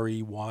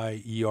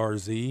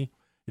 Greyerz.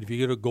 And if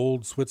you go to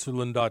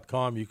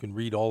goldswitzerland.com, you can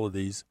read all of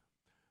these.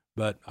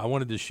 But I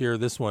wanted to share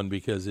this one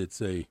because it's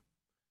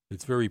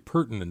very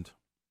pertinent,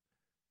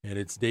 and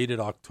it's dated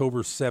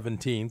October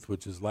 17th,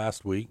 which is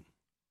last week.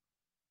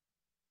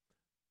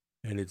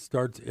 And it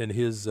starts, and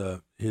his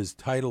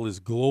title is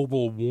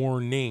Global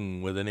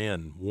Warning with an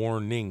N,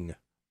 warning. It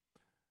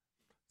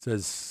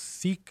says,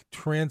 "Sic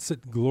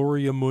transit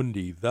gloria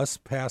mundi, thus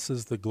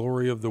passes the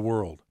glory of the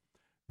world."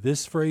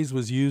 This phrase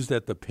was used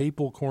at the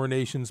papal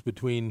coronations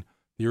between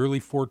the early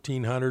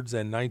 1400s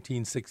and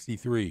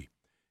 1963.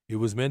 It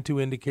was meant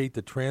to indicate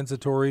the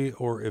transitory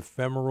or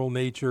ephemeral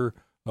nature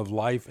of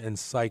life and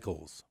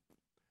cycles.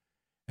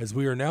 As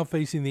we are now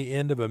facing the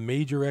end of a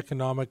major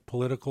economic,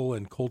 political,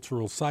 and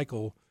cultural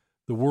cycle,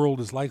 the world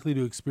is likely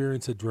to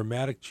experience a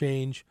dramatic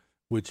change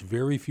which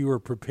very few are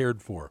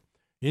prepared for.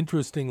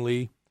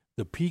 Interestingly,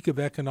 the peak of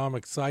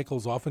economic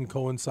cycles often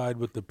coincide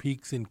with the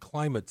peaks in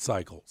climate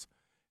cycles.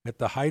 At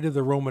the height of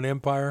the Roman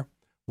Empire,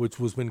 which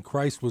was when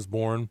Christ was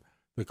born,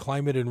 the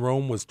climate in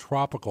Rome was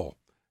tropical.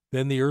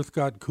 Then the earth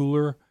got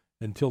cooler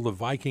until the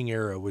Viking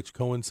era, which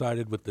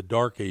coincided with the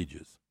Dark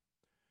Ages.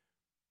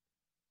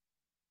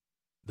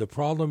 The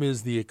problem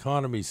is the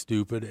economy,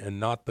 stupid, and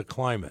not the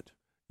climate.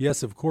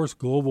 Yes, of course,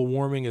 global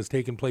warming has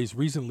taken place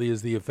recently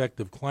as the effect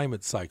of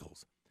climate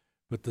cycles.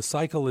 But the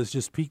cycle has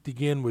just peaked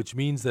again, which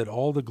means that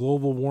all the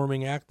global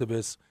warming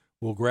activists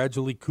will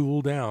gradually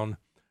cool down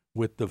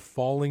with the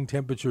falling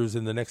temperatures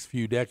in the next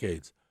few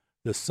decades.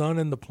 The sun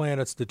and the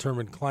planets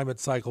determine climate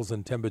cycles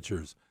and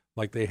temperatures,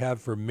 like they have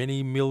for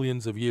many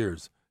millions of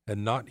years,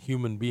 and not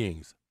human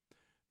beings.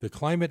 The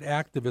climate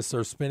activists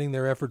are spending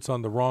their efforts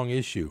on the wrong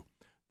issue.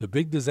 The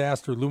big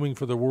disaster looming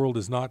for the world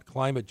is not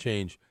climate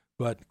change,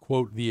 but,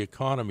 quote, the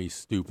economy,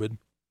 stupid.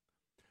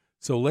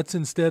 So let's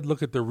instead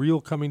look at the real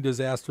coming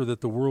disaster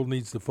that the world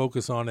needs to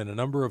focus on and a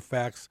number of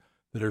facts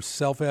that are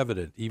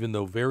self-evident, even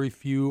though very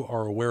few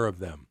are aware of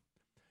them.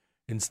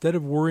 Instead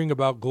of worrying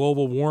about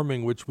global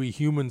warming, which we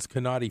humans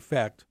cannot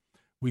effect,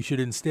 we should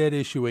instead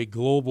issue a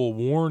global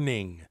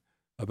warning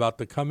about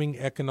the coming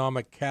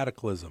economic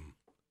cataclysm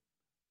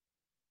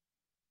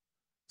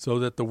so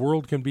that the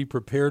world can be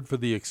prepared for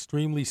the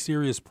extremely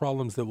serious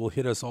problems that will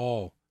hit us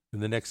all in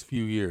the next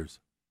few years.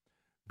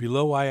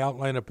 Below, I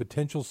outline a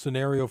potential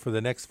scenario for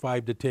the next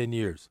 5 to 10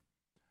 years.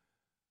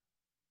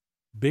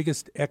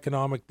 Biggest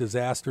economic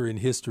disaster in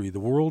history. The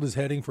world is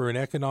heading for an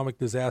economic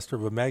disaster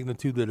of a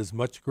magnitude that is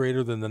much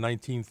greater than the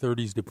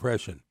 1930s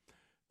depression.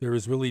 There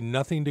is really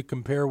nothing to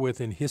compare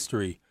with in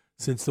history,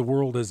 since the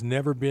world has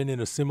never been in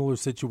a similar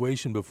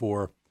situation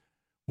before,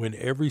 when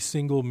every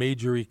single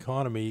major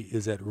economy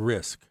is at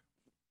risk.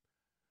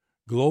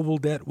 Global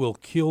debt will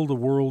kill the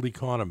world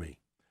economy.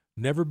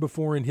 Never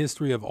before in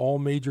history have all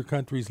major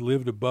countries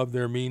lived above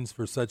their means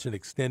for such an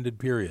extended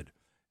period,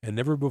 and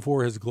never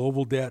before has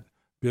global debt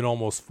been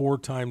almost 4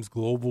 times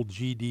global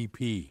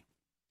GDP.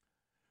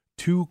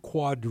 $2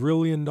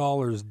 quadrillion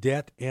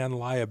debt and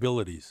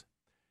liabilities.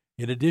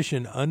 In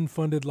addition,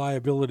 unfunded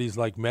liabilities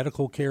like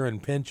medical care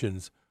and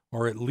pensions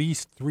are at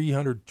least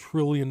 $300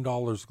 trillion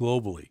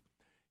globally.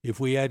 If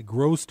we add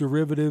gross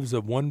derivatives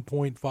of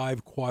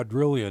 1.5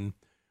 quadrillion,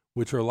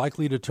 which are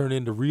likely to turn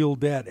into real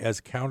debt as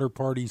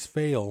counterparties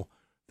fail,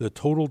 the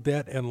total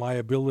debt and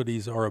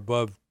liabilities are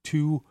above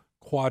 $2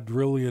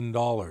 quadrillion.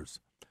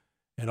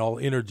 And I'll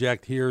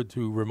interject here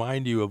to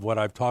remind you of what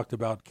I've talked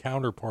about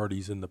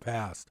counterparties in the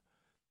past.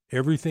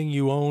 Everything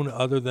you own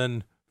other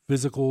than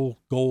physical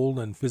gold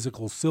and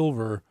physical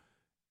silver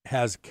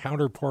has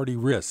counterparty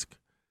risk.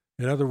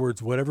 In other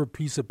words, whatever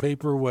piece of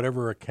paper,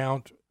 whatever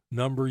account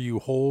number you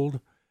hold,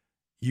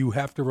 you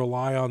have to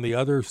rely on the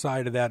other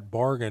side of that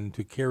bargain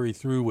to carry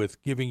through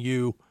with giving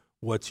you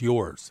what's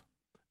yours.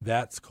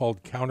 That's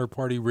called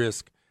counterparty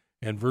risk,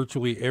 and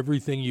virtually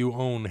everything you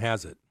own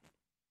has it.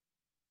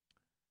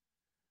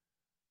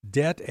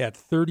 Debt at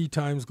 30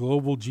 times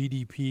global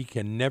GDP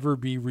can never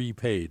be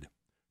repaid.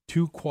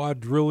 $2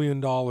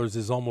 quadrillion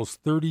is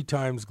almost 30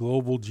 times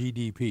global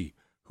GDP.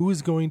 Who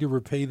is going to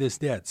repay this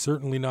debt?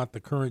 Certainly not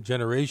the current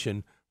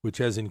generation, which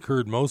has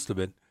incurred most of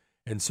it,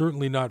 and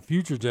certainly not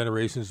future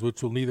generations,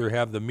 which will neither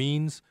have the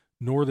means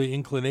nor the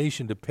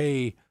inclination to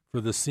pay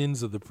for the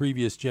sins of the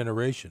previous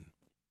generation.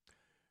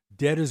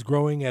 Debt is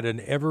growing at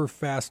an ever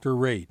faster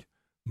rate.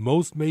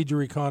 Most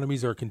major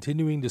economies are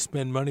continuing to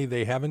spend money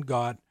they haven't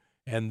got,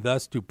 and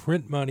thus to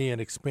print money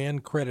and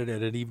expand credit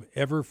at an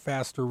ever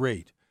faster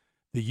rate.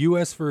 The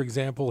U.S., for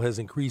example, has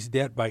increased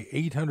debt by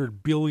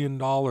 $800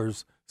 billion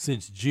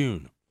since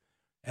June.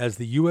 As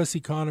the U.S.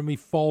 economy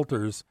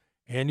falters,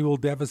 annual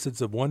deficits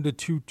of $1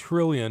 to $2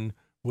 trillion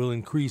will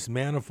increase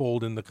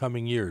manifold in the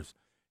coming years.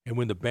 And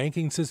when the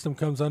banking system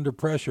comes under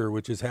pressure,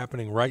 which is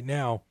happening right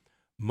now,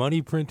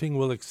 money printing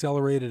will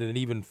accelerate at an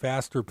even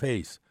faster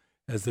pace.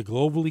 As the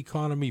global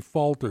economy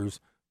falters,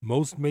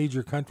 most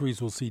major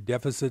countries will see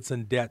deficits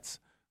and debts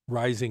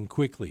rising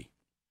quickly.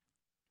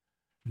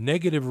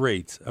 Negative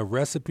rates, a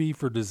recipe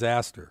for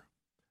disaster.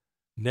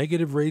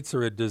 Negative rates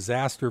are a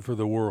disaster for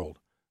the world.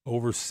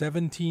 Over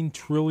 $17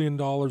 trillion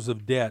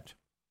of debt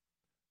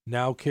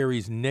now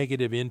carries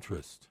negative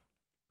interest.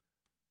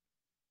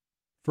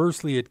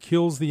 Firstly, it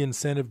kills the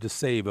incentive to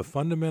save. A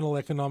fundamental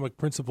economic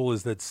principle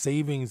is that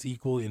savings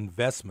equal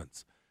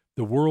investments.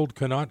 The world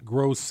cannot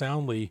grow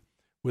soundly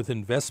with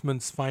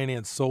investments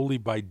financed solely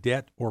by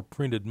debt or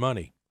printed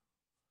money.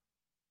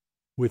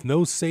 With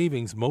no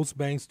savings, most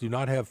banks do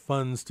not have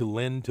funds to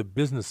lend to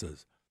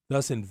businesses.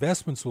 Thus,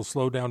 investments will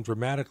slow down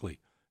dramatically.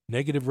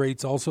 Negative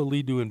rates also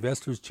lead to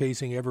investors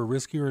chasing ever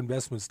riskier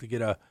investments to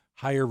get a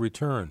higher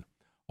return.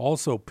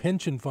 Also,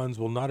 pension funds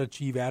will not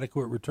achieve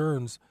adequate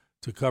returns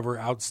to cover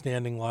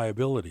outstanding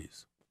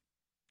liabilities.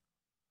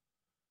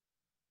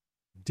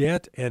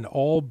 Debt and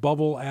all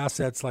bubble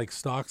assets like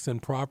stocks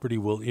and property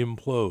will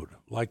implode.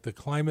 Like the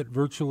climate,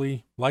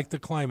 virtually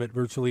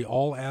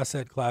all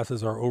asset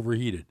classes are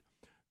overheated.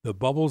 The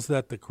bubbles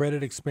that the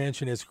credit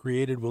expansion has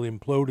created will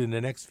implode in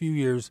the next few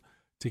years,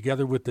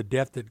 together with the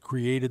debt that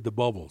created the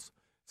bubbles.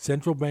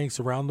 Central banks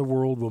around the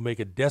world will make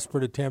a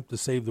desperate attempt to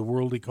save the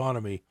world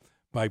economy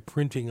by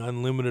printing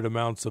unlimited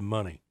amounts of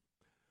money.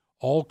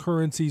 All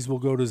currencies will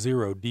go to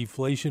zero.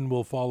 Deflation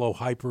will follow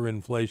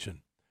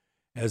hyperinflation.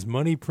 As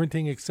money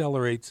printing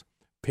accelerates,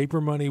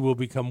 paper money will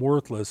become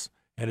worthless,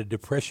 and a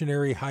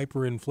depressionary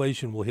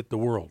hyperinflation will hit the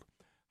world.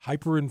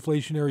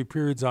 Hyperinflationary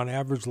periods on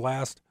average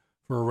last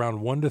for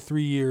around 1 to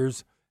 3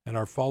 years and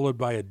are followed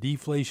by a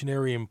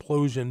deflationary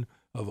implosion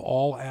of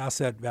all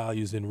asset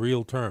values in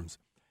real terms.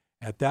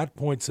 At that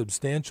point,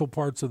 substantial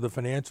parts of the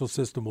financial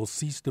system will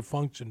cease to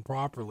function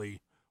properly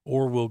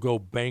or will go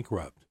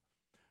bankrupt.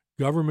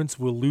 Governments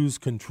will lose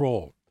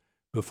control.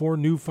 Before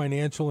new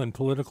financial and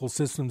political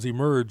systems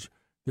emerge,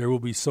 there will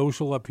be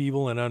social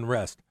upheaval and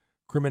unrest.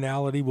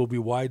 Criminality will be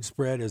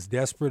widespread as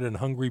desperate and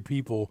hungry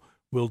people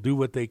will do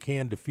what they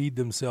can to feed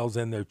themselves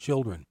and their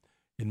children.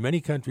 In many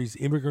countries,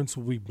 immigrants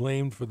will be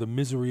blamed for the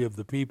misery of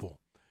the people.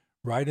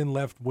 Right and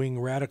left-wing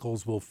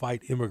radicals will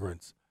fight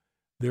immigrants.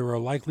 There are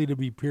likely to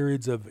be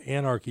periods of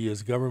anarchy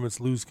as governments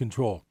lose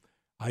control.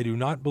 I do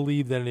not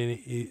believe that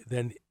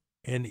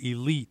an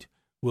elite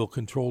will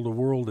control the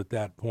world at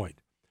that point.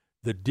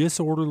 The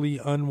disorderly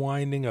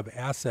unwinding of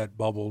asset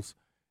bubbles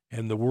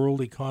and the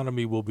world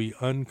economy will be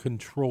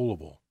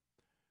uncontrollable.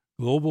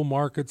 Global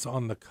markets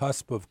on the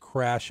cusp of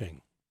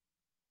crashing.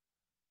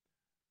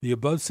 The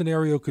above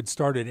scenario could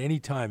start at any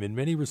time. In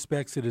many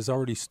respects, it has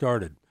already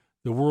started.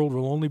 The world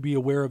will only be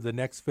aware of the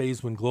next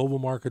phase when global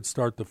markets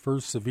start the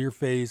first severe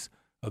phase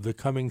of the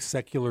coming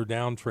secular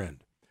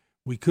downtrend.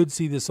 We could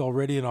see this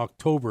already in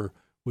October,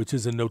 which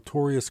is a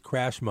notorious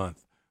crash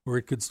month, or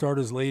it could start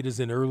as late as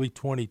in early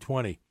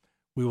 2020.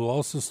 We will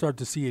also start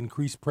to see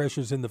increased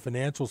pressures in the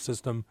financial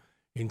system,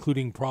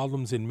 including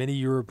problems in many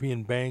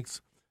European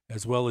banks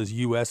as well as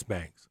U.S.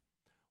 banks.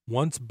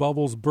 Once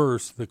bubbles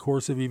burst, the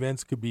course of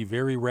events could be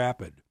very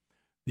rapid.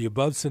 The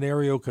above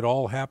scenario could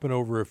all happen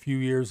over a few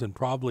years and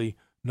probably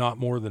not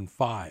more than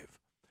 5.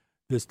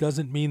 This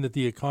doesn't mean that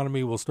the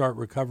economy will start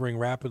recovering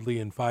rapidly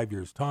in 5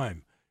 years'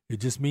 time. It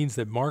just means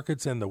that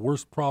markets and the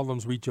worst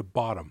problems reach a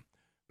bottom.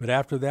 But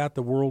after that,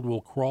 the world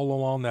will crawl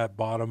along that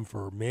bottom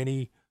for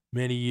many,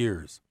 many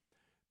years.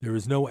 There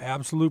is no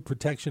absolute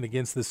protection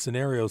against this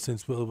scenario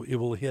since it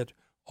will hit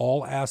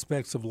all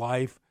aspects of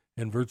life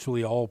and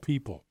virtually all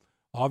people.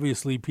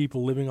 Obviously,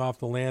 people living off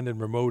the land in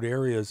remote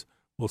areas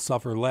will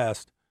suffer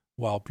less,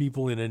 while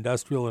people in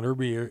industrial and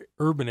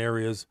urban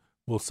areas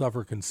will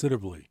suffer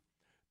considerably.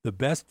 The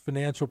best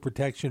financial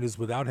protection is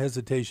without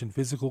hesitation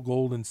physical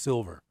gold and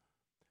silver.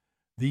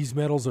 These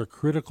metals are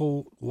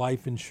critical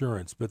life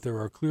insurance, but there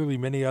are clearly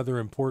many other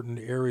important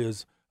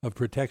areas of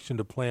protection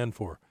to plan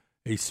for.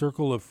 A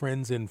circle of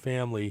friends and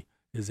family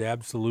is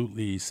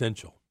absolutely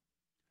essential.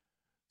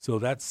 So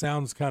that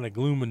sounds kind of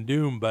gloom and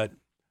doom, but,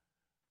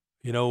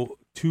 you know,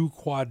 $2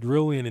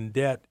 quadrillion in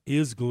debt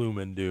is gloom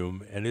and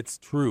doom, and it's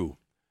true.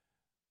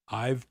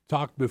 I've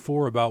talked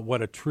before about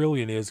what a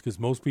trillion is because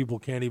most people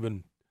can't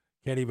even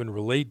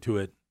relate to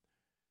it.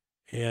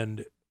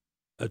 And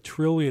a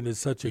trillion is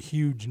such a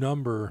huge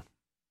number,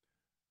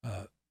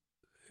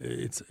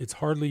 it's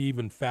hardly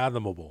even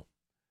fathomable.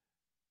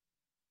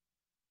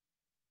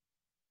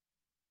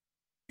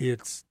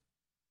 It's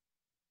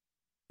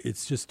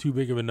just too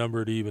big of a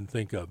number to even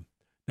think of.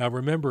 Now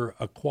remember,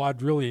 a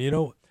quadrillion,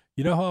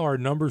 you know how our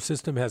number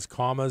system has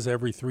commas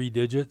every 3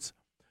 digits?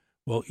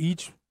 Well,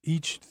 each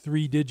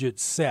 3-digit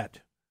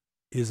set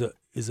is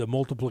a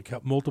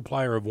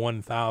multiplier of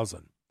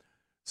 1,000.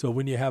 So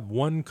when you have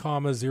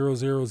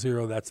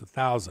 1,000, that's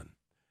 1,000.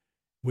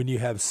 When you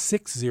have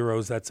 6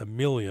 zeros, that's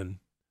 1,000,000.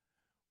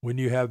 When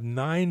you have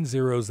 9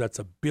 zeros, that's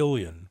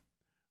 1,000,000,000.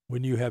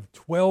 When you have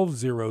 12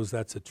 zeros,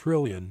 that's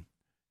 1,000,000,000,000.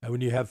 And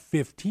when you have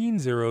 15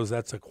 zeros,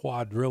 that's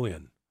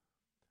 1,000,000,000,000.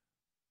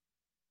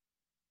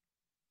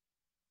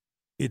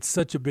 It's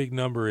such a big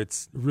number,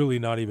 it's really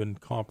not even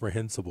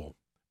comprehensible.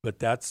 But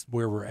that's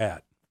where we're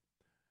at.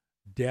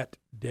 Debt,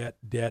 debt,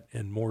 debt,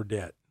 and more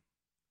debt.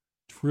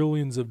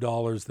 Trillions of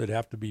dollars that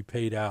have to be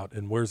paid out,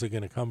 and where's it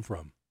going to come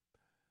from?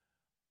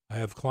 I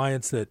have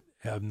clients that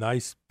have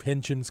nice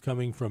pensions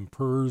coming from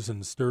PERS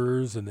and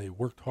STRS, and they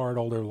worked hard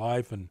all their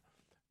life, and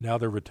now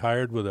they're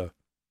retired with a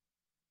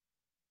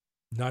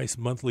nice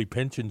monthly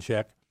pension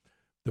check.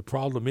 The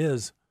problem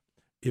is,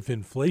 if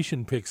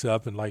inflation picks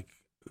up, and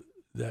like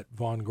that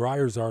Von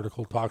Greyer's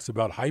article talks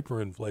about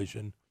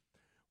hyperinflation,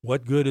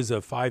 what good is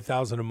a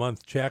 $5,000 a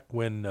month check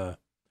when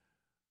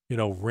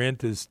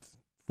rent is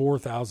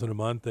 $4,000 a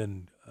month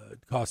and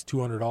it costs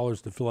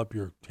 $200 to fill up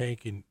your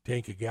tank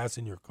of gas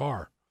in your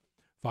car?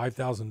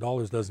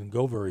 $5,000 doesn't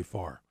go very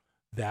far.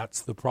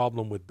 That's the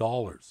problem with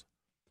dollars.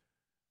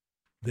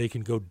 They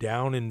can go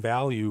down in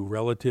value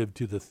relative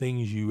to the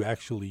things you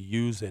actually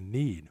use and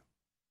need.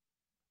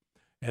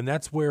 And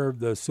that's where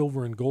the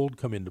silver and gold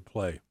come into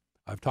play.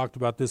 I've talked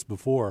about this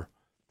before,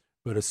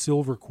 but a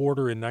silver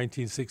quarter in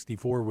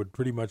 1964 would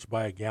pretty much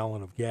buy a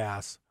gallon of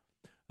gas.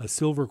 A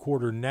silver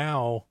quarter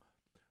now,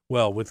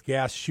 well, with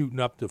gas shooting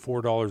up to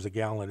 $4 a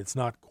gallon, it's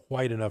not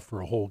quite enough for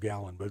a whole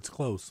gallon, but it's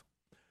close.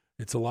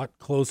 It's a lot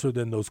closer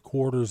than those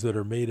quarters that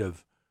are made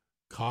of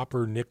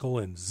copper, nickel,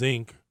 and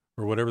zinc,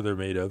 or whatever they're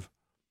made of.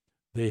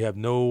 They have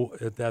no,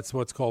 that's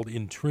what's called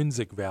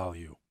intrinsic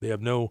value. They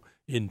have no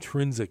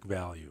intrinsic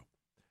value.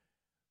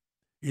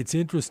 It's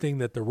interesting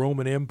that the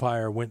Roman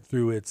Empire went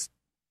through its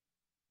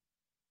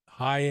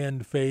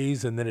high-end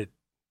phase, and then it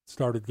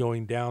started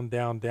going down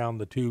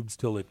the tubes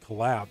till it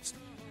collapsed.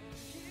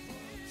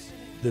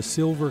 The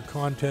silver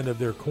content of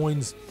their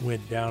coins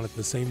went down at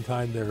the same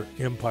time their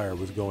empire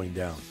was going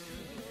down.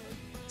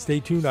 Stay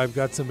tuned. I've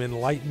got some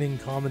enlightening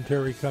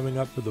commentary coming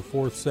up for the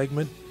fourth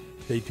segment.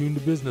 Stay tuned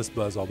to Business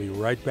Buzz. I'll be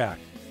right back.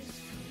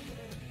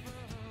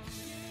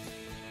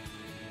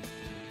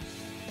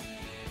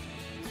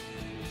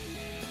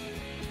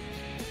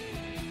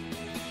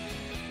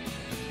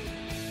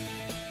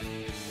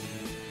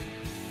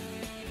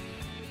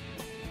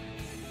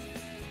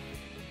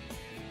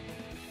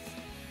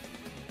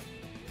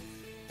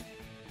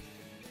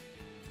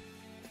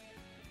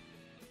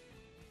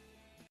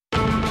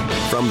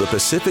 From the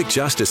Pacific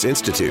Justice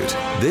Institute,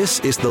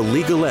 this is The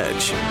Legal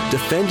Edge,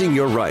 defending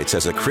your rights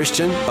as a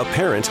Christian, a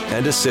parent,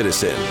 and a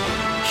citizen.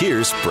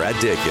 Here's Brad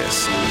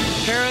Dacus.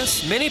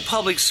 Parents, many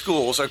public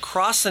schools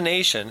across the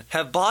nation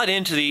have bought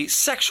into the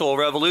sexual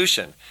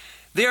revolution.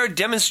 They are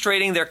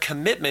demonstrating their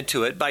commitment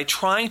to it by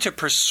trying to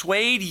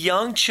persuade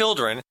young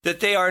children that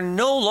they are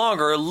no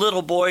longer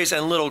little boys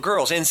and little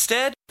girls.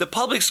 Instead, the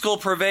public school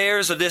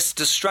purveyors of this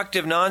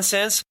destructive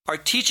nonsense are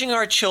teaching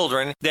our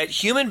children that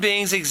human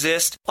beings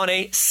exist on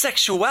a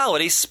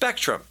sexuality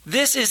spectrum.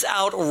 This is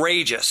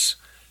outrageous.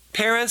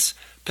 Parents,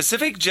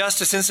 Pacific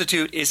Justice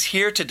Institute is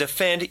here to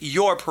defend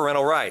your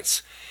parental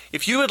rights.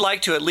 If you would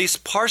like to at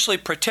least partially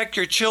protect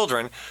your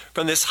children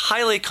from this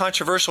highly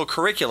controversial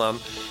curriculum,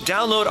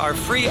 download our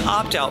free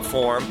opt-out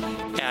form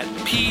at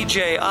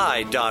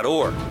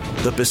pji.org.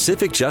 The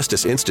Pacific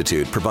Justice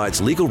Institute provides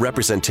legal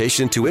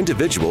representation to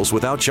individuals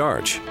without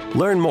charge.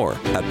 Learn more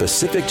at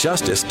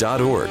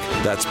pacificjustice.org.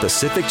 That's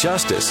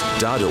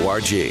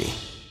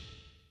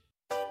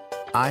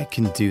pacificjustice.org. I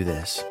can do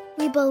this.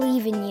 We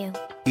believe in you.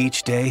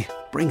 Each day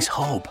brings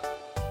hope.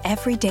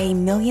 Every day,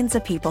 millions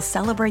of people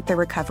celebrate their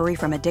recovery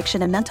from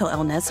addiction and mental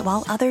illness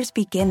while others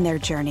begin their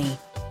journey.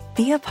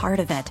 Be a part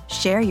of it.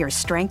 Share your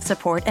strength,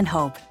 support, and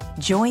hope.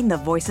 Join the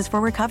Voices for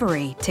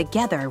Recovery.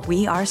 Together,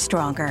 we are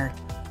stronger.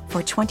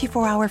 For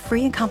 24-hour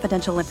free and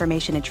confidential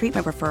information and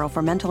treatment referral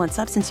for mental and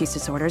substance use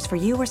disorders for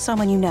you or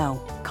someone you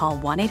know, call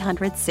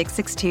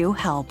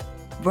 1-800-662-HELP.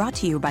 Brought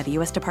to you by the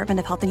U.S.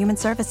 Department of Health and Human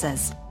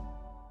Services.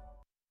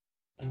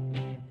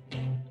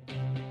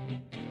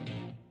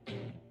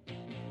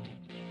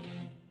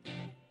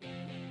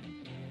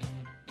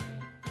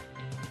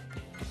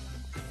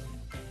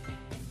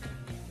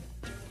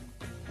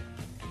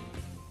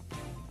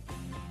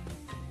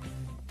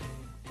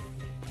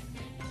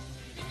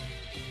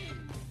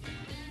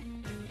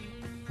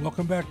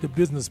 Welcome back to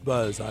Business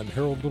Buzz. I'm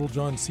Harold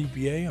Littlejohn,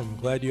 CPA. I'm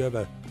glad you have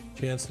a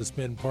chance to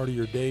spend part of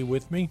your day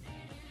with me.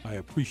 I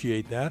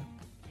appreciate that.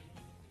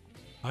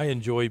 I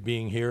enjoy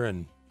being here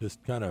and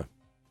just kind of,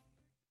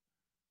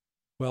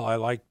 well, I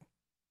like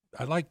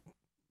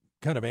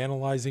kind of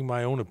analyzing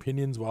my own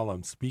opinions while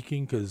I'm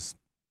speaking, because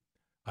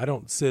I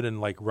don't sit and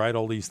like write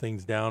all these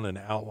things down and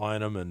outline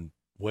them and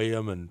weigh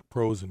them and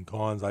pros and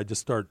cons. I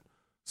just start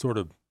sort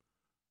of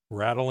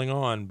rattling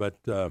on, but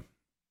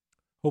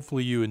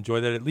hopefully you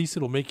enjoy that. At least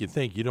it'll make you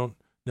think. You don't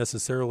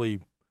necessarily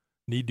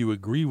need to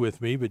agree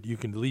with me, but you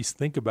can at least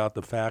think about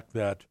the fact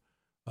that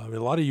a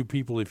lot of you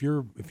people, if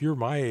you're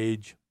my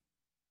age,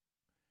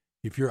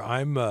 if you're,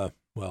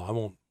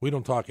 we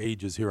don't talk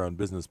ages here on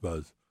Business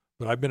Buzz,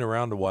 but I've been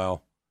around a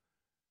while.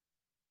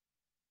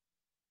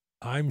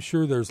 I'm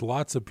sure there's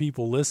lots of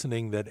people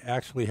listening that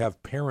actually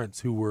have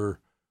parents who were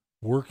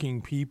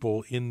working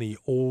people in the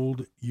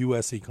old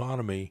U.S.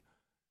 economy,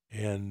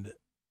 and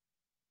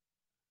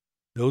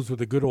those were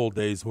the good old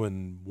days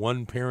when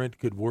one parent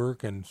could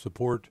work and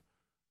support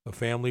a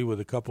family with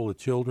a couple of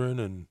children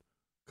and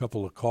a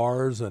couple of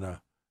cars and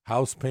a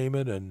house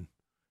payment, and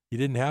you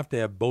didn't have to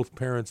have both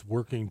parents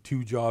working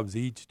 2 jobs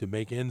each to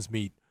make ends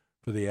meet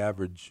for the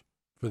average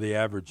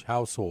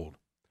household.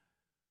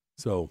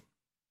 So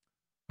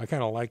I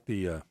kind of like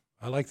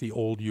the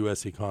old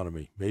U.S.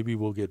 economy. Maybe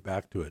we'll get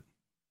back to it.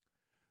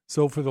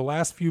 So for the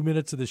last few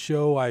minutes of the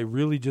show, I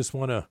really just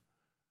want to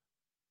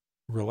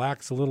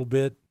relax a little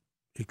bit,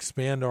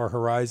 expand our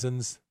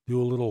horizons,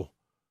 do a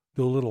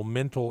little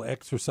mental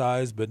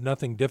exercise, but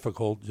nothing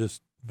difficult,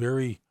 just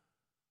very,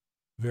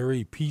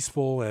 very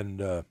peaceful,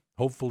 and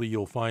hopefully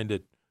you'll find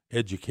it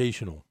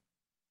educational.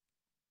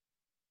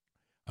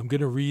 I'm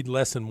going to read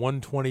lesson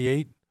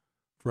 128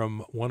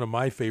 from one of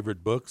my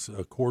favorite books,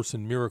 A Course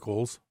in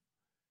Miracles.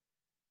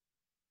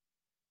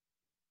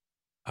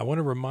 I want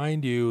to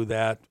remind you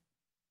that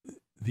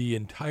the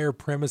entire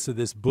premise of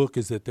this book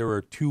is that there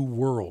are 2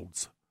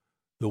 worlds.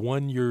 The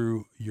one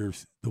you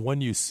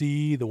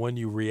see, the one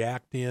you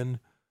react in,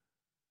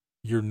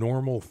 your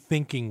normal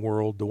thinking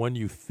world, the one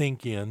you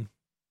think in.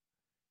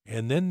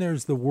 And then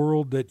there's the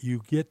world that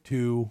you get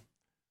to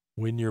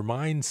when your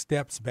mind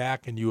steps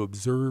back and you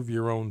observe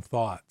your own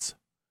thoughts.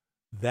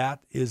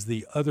 That is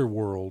the other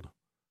world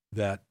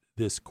that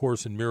this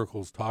Course in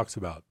Miracles talks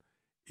about.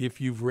 If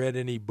you've read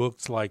any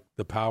books like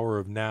The Power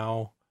of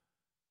Now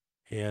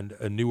and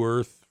A New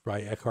Earth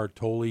by Eckhart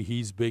Tolle,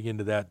 he's big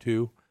into that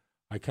too.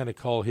 I kind of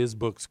call his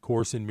books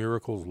Course in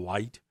Miracles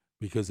light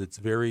because it's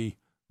very,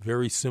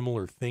 very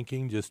similar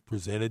thinking, just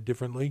presented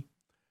differently.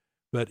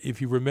 But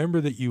if you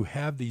remember that you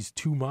have these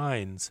 2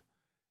 minds,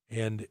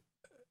 and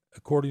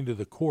according to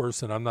the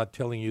Course, and I'm not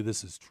telling you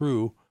this is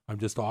true, I'm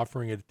just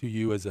offering it to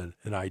you as an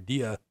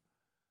idea.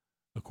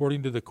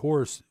 According to the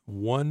Course,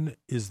 one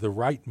is the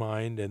right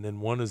mind and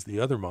then one is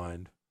the other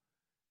mind.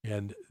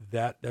 And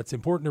that's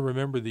important to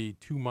remember, the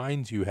 2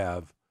 minds you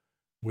have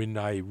when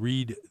I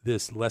read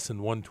this lesson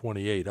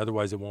 128.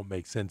 Otherwise, it won't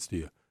make sense to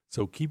you.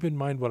 So keep in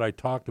mind what I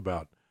talked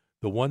about.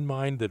 The one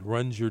mind that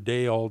runs your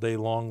day all day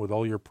long with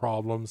all your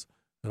problems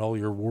and all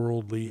your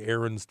worldly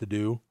errands to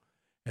do,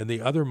 and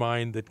the other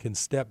mind that can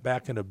step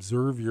back and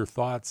observe your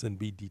thoughts and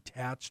be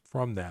detached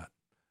from that.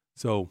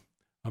 So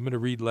I'm going to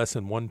read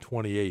lesson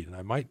 128, and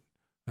I might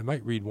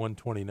read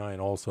 129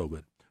 also,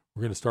 but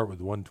we're going to start with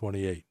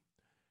 128.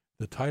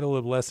 The title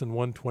of lesson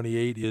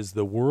 128 is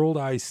The World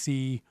I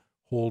See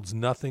Holds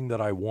Nothing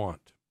That I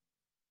Want.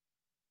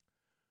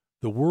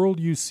 The world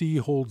you see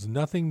holds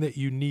nothing that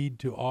you need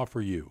to offer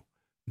you,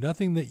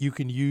 nothing that you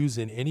can use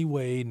in any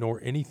way,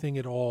 nor anything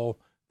at all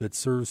that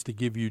serves to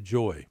give you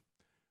joy.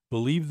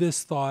 Believe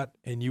this thought,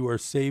 and you are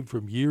saved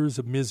from years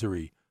of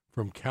misery,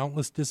 from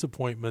countless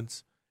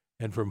disappointments,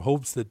 and from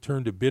hopes that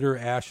turn to bitter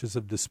ashes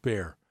of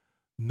despair.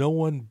 No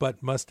one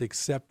but must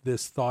accept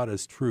this thought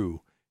as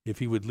true if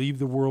he would leave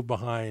the world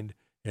behind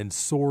and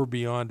soar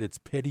beyond its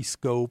petty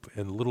scope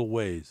and little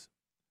ways.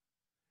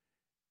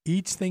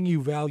 Each thing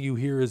you value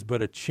here is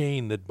but a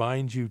chain that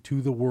binds you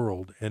to the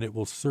world, and it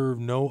will serve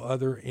no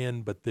other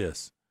end but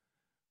this.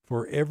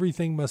 For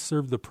everything must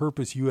serve the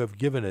purpose you have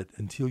given it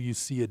until you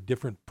see a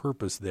different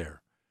purpose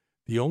there.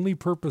 The only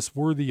purpose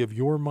worthy of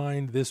your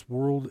mind this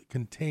world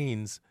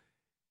contains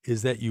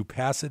is that you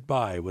pass it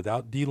by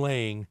without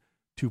delaying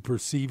to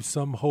perceive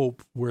some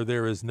hope where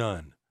there is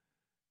none.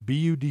 Be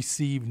you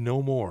deceived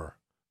no more.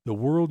 The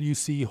world you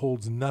see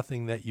holds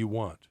nothing that you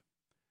want.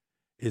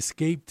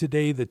 Escape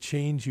today the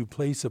chains you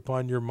place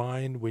upon your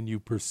mind when you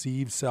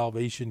perceive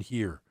salvation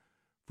here.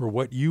 For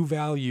what you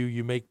value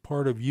you make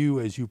part of you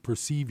as you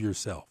perceive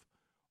yourself.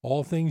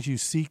 All things you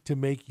seek to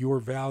make your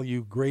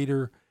value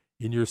greater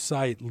in your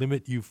sight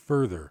limit you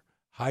further,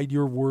 hide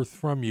your worth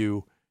from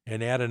you,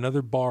 and add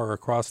another bar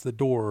across the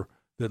door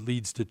that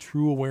leads to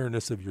true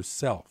awareness of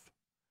yourself.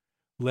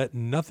 Let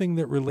nothing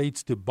that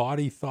relates to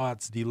body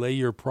thoughts delay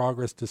your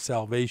progress to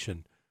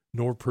salvation,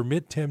 nor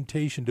permit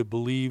temptation to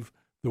believe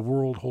the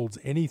world holds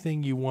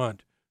anything you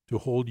want to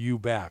hold you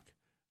back.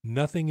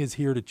 Nothing is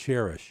here to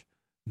cherish.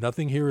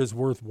 Nothing here is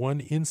worth one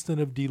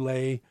instant of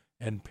delay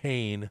and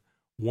pain,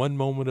 one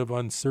moment of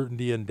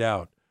uncertainty and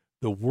doubt.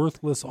 The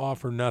worthless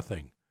offer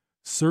nothing.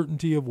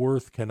 Certainty of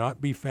worth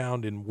cannot be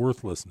found in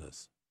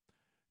worthlessness.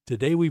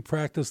 Today we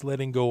practice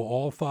letting go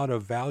all thought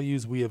of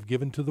values we have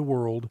given to the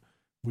world.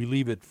 We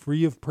leave it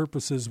free of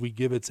purposes we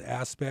give its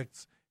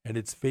aspects and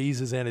its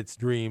phases and its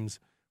dreams.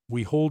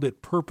 We hold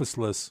it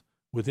purposeless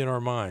within our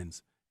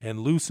minds and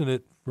loosen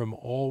it from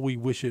all we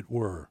wish it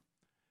were.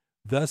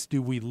 Thus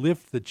do we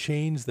lift the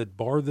chains that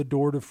bar the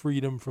door to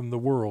freedom from the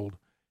world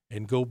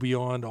and go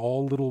beyond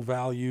all little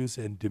values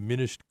and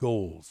diminished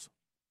goals.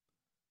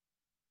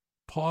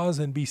 Pause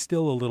and be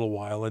still a little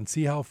while and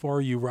see how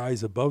far you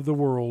rise above the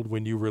world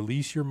when you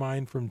release your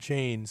mind from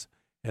chains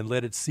and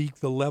let it seek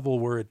the level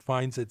where it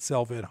finds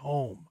itself at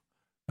home.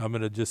 I'm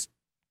going to just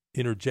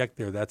interject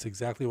there. That's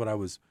exactly what I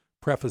was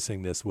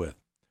prefacing this with.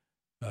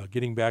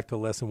 Getting back to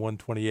lesson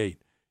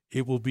 128.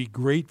 It will be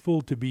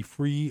grateful to be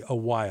free a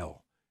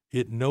while.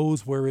 It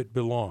knows where it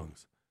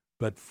belongs.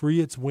 But free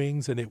its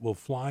wings, and it will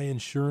fly in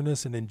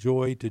sureness and in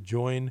joy to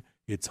join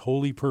its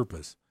holy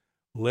purpose.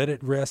 Let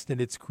it rest in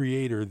its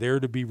Creator, there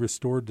to be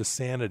restored to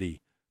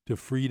sanity, to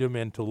freedom,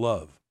 and to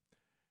love.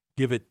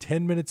 Give it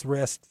 10 minutes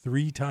rest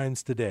 3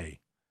 times today.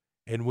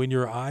 And when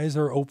your eyes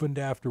are opened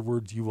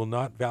afterwards, you will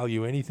not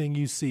value anything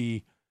you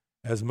see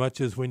as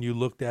much as when you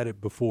looked at it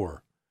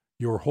before.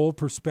 Your whole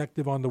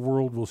perspective on the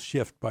world will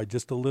shift by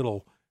just a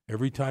little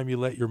every time you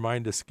let your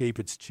mind escape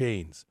its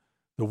chains.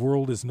 The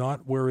world is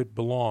not where it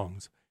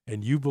belongs,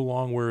 and you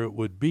belong where it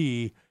would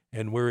be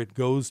and where it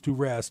goes to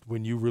rest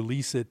when you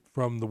release it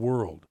from the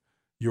world.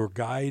 Your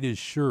guide is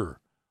sure.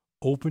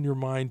 Open your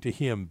mind to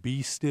Him.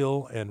 Be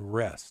still and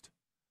rest.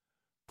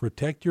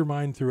 Protect your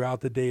mind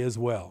throughout the day as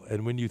well,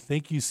 and when you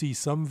think you see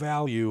some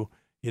value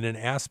in an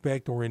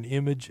aspect or an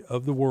image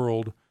of the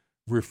world,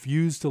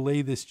 refuse to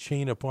lay this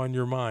chain upon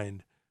your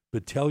mind,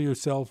 but tell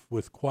yourself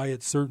with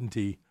quiet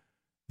certainty,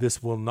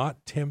 this will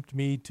not tempt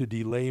me to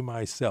delay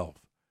myself.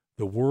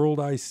 The world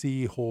I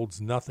see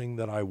holds nothing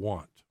that I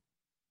want.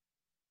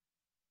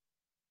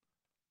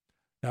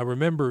 Now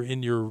remember,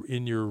 in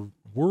your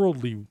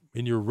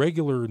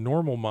regular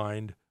normal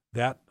mind,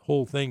 that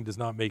whole thing does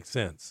not make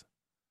sense.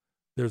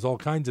 There's all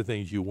kinds of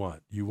things you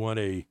want. You want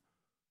a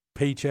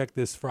paycheck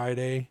this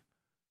Friday.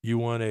 You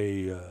want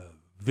a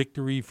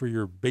victory for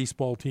your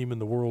baseball team in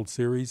the World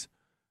Series.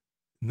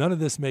 None of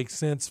this makes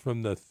sense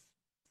from that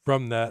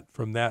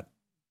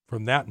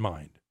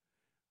mind.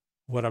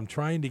 What I'm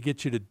trying to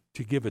get you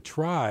to give a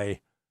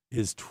try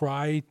is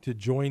try to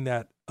join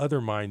that other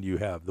mind you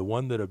have, the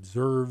one that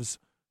observes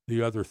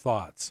the other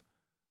thoughts.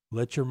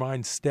 Let your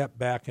mind step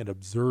back and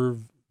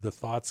observe the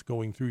thoughts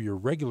going through your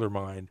regular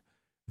mind.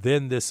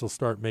 Then this will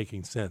start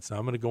making sense. Now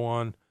I'm going to go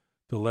on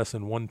to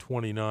lesson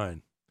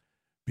 129.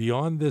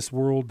 Beyond this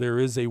world, there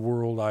is a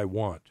world I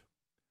want.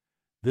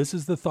 This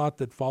is the thought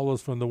that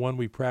follows from the one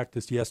we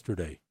practiced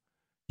yesterday.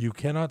 You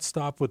cannot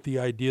stop with the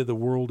idea the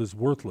world is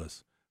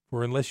worthless,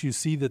 for unless you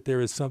see that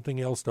there is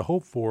something else to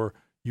hope for,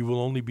 you will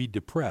only be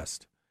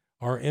depressed.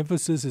 Our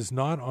emphasis is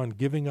not on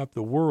giving up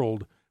the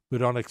world,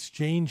 but on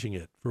exchanging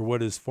it for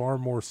what is far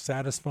more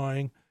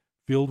satisfying,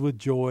 filled with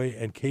joy,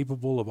 and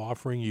capable of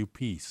offering you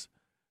peace.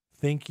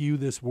 Think you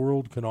this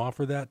world can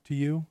offer that to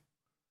you?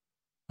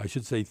 I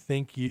should say,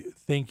 think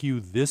you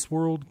this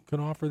world can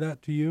offer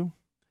that to you?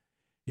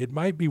 It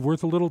might be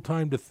worth a little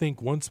time to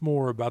think once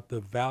more about the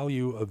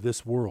value of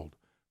this world.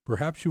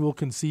 Perhaps you will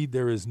concede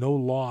there is no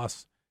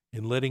loss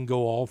in letting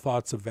go all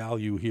thoughts of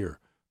value here.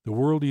 The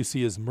world you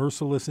see is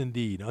merciless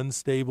indeed,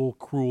 unstable,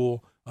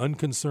 cruel,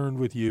 unconcerned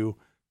with you,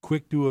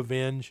 quick to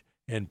avenge,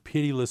 and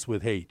pitiless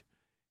with hate.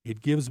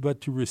 It gives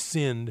but to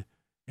rescind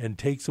and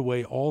takes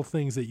away all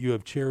things that you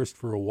have cherished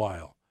for a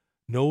while.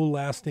 No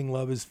lasting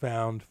love is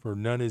found, for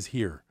none is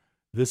here.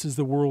 This is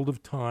the world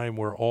of time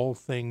where all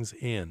things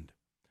end.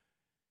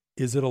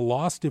 Is it a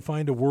loss to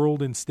find a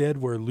world instead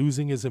where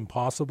losing is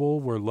impossible,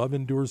 where love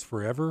endures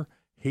forever,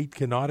 hate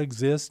cannot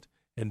exist,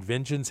 and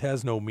vengeance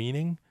has no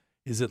meaning?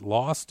 Is it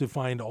lost to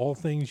find all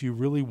things you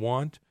really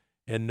want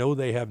and know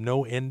they have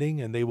no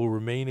ending and they will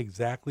remain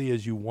exactly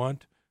as you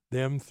want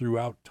them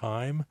throughout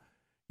time?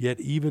 Yet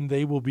even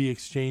they will be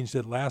exchanged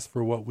at last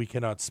for what we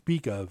cannot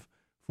speak of,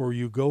 for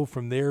you go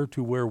from there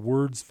to where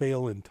words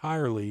fail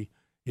entirely,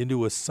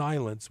 into a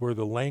silence where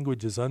the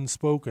language is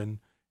unspoken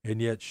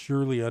and yet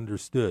surely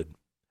understood.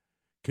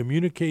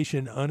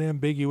 Communication,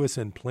 unambiguous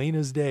and plain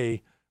as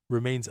day,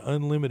 remains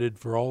unlimited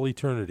for all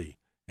eternity,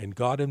 and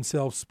God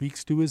Himself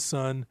speaks to His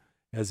Son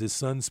as His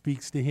Son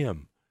speaks to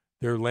Him.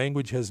 Their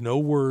language has no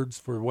words,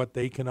 for what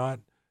they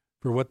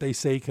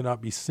say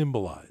cannot be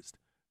symbolized.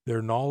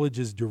 Their knowledge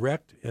is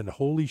direct and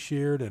wholly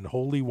shared and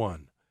wholly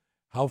one.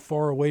 How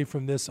far away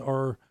from this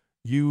are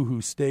you who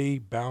stay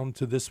bound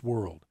to this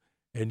world,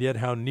 and yet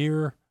how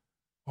near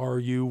are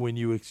you when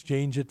you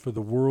exchange it for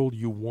the world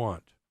you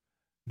want?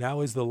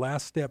 Now is the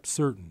last step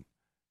certain.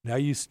 Now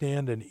you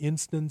stand an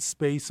instant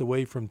space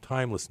away from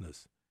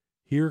timelessness.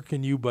 Here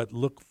can you but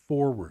look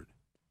forward,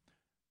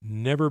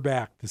 never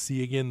back to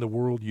see again the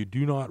world you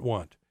do not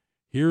want.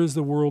 Here is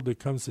the world that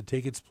comes to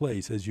take its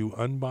place as you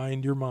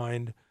unbind your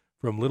mind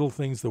from little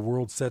things the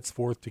world sets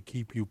forth to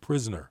keep you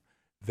prisoner.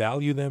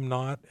 Value them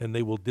not, and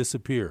they will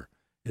disappear.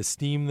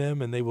 Esteem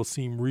them, and they will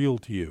seem real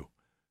to you.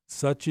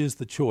 Such is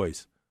the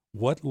choice.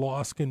 What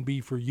loss can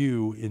be for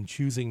you in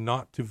choosing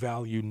not to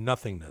value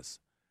nothingness?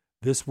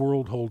 This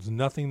world holds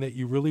nothing that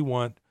you really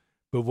want,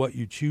 but what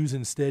you choose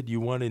instead you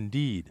want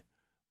indeed.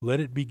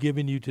 Let it be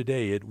given you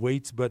today. It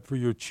waits but for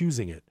your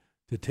choosing it,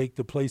 to take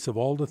the place of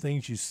all the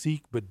things you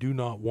seek but do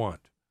not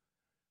want.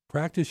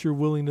 Practice your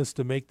willingness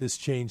to make this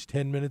change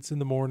 10 minutes in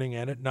the morning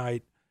and at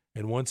night,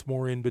 and once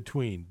more in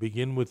between.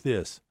 Begin with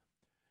this.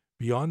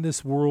 Beyond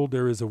this world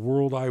there is a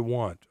world I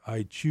want.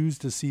 I choose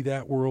to see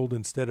that world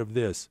instead of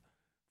this,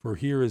 for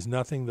here is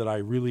nothing that I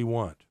really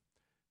want.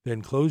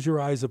 Then close your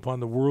eyes upon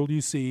the world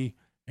you see,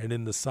 and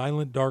in the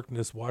silent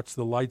darkness watch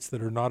the lights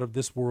that are not of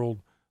this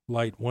world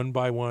light one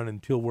by one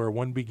until where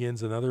one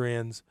begins another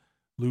ends,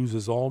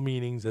 loses all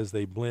meanings as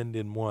they blend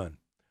in one.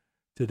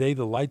 Today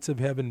the lights of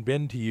heaven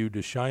bend to you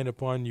to shine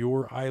upon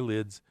your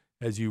eyelids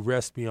as you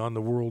rest beyond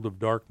the world of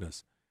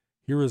darkness.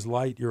 Here is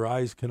light your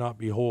eyes cannot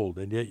behold,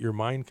 and yet your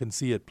mind can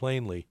see it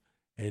plainly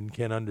and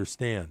can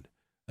understand.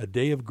 A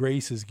day of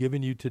grace is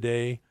given you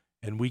today,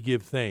 and we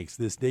give thanks.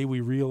 This day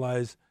we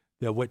realize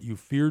that what you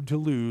feared to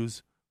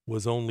lose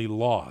was only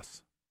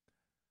loss.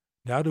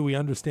 Now do we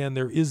understand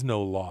there is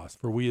no loss,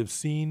 for we have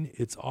seen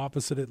its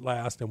opposite at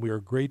last, and we are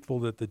grateful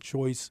that the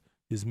choice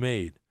is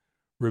made.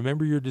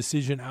 Remember your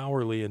decision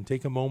hourly and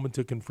take a moment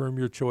to confirm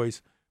your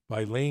choice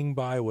by laying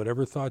by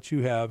whatever thoughts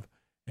you have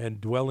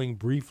and dwelling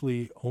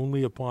briefly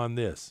only upon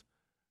this.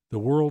 The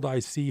world I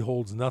see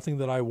holds nothing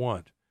that I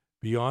want.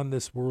 Beyond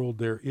this world,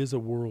 there is a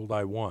world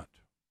I want.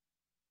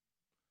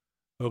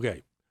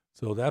 Okay,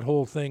 so that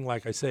whole thing,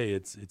 like I say,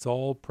 it's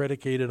all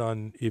predicated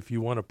on if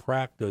you want to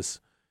practice,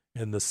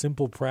 and the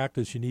simple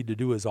practice you need to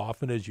do as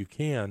often as you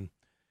can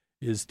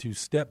is to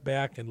step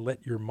back and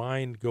let your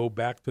mind go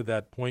back to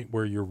that point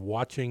where you're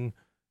watching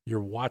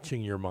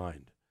your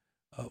mind.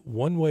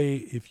 One way,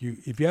 if you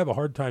have a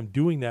hard time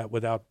doing that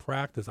without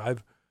practice,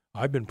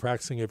 I've been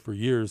practicing it for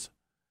years.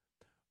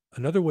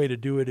 Another way to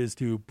do it is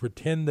to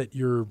pretend that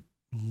you're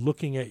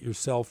looking at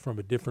yourself from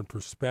a different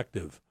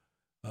perspective.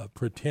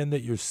 Pretend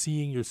that you're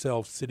seeing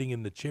yourself sitting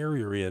in the chair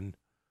you're in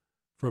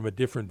from a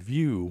different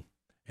view,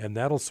 and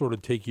that'll sort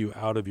of take you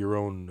out of your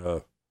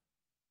own.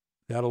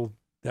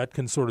 That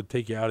can sort of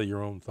take you out of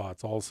your own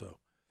thoughts also.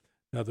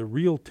 Now, the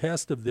real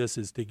test of this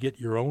is to get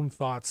your own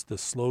thoughts to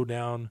slow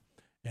down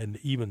and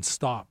even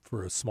stop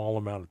for a small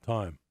amount of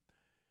time.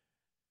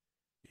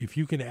 If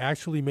you can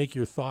actually make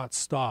your thoughts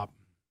stop,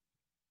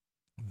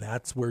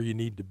 that's where you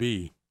need to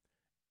be.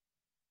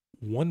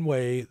 One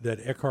way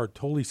that Eckhart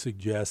Tolle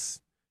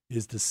suggests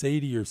is to say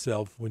to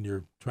yourself when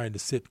you're trying to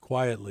sit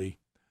quietly,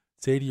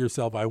 say to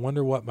yourself, I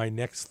wonder what my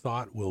next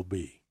thought will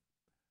be.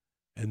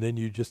 And then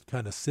you just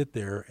kind of sit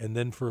there, and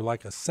then for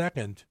like a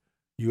second,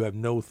 you have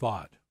no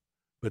thought.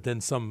 But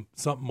then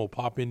something will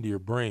pop into your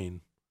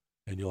brain,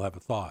 and you'll have a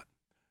thought.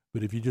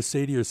 But if you just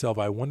say to yourself,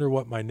 I wonder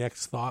what my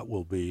next thought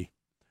will be,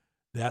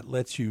 that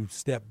lets you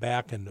step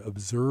back and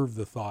observe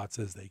the thoughts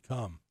as they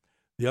come.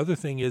 The other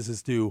thing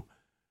is to,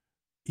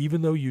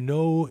 even though you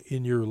know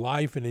in your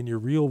life and in your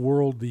real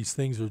world these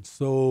things are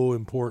so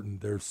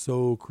important, they're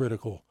so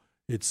critical.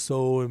 It's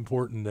so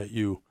important that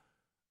you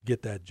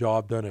get that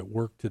job done at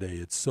work today.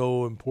 It's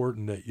so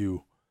important that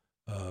you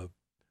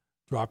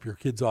drop your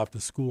kids off to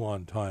school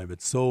on time.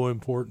 It's so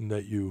important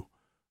that you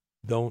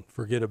don't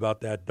forget about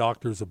that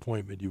doctor's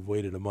appointment you've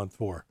waited a month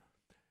for.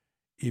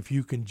 If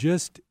you can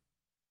just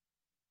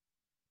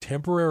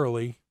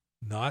temporarily,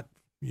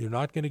 you're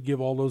not going to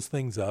give all those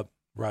things up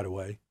right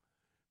away,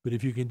 but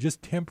if you can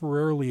just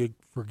temporarily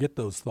forget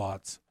those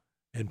thoughts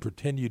and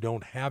pretend you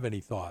don't have any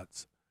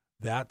thoughts,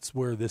 that's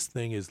where this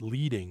thing is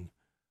leading.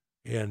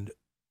 And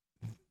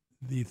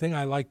the thing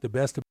I like the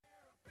best about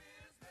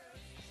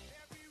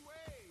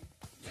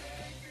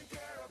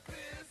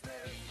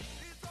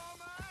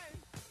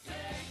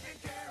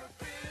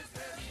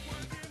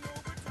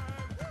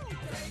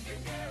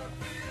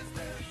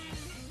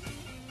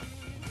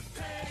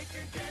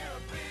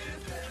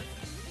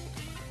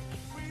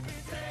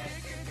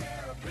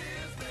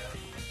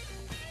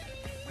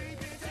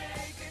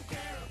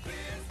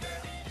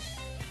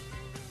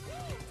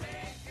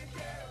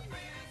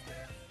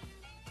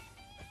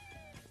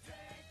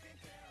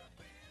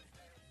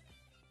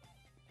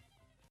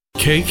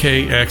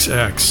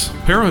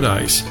KKXX,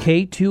 Paradise.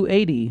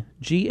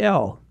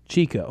 K280GL,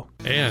 Chico.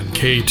 And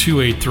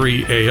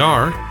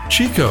K283AR,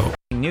 Chico.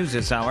 News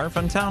this hour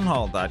from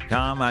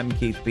townhall.com. I'm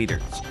Keith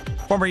Peters.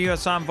 Former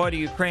U.S. envoy to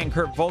Ukraine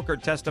Kurt Volker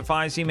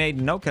testifies he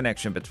made no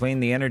connection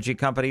between the energy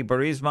company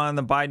Burisma and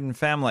the Biden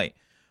family.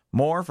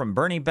 More from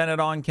Bernie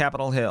Bennett on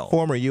Capitol Hill.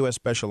 Former U.S.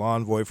 Special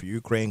Envoy for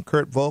Ukraine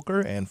Kurt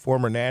Volker and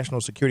former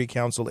National Security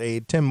Council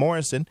aide Tim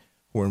Morrison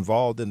were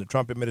involved in the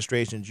Trump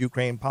administration's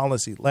Ukraine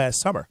policy last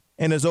summer.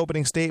 In his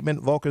opening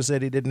statement, Volker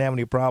said he didn't have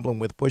any problem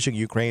with pushing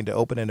Ukraine to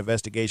open an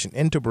investigation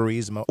into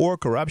Burisma or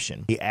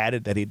corruption. He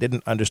added that he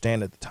didn't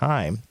understand at the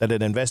time that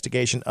an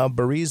investigation of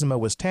Burisma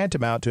was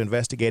tantamount to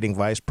investigating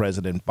Vice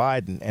President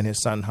Biden and his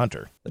son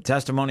Hunter. The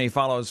testimony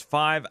follows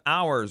 5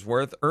 hours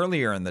worth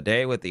earlier in the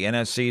day with the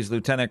NSC's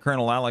Lieutenant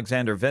Colonel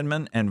Alexander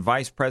Vindman and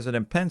Vice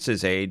President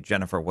Pence's aide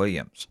Jennifer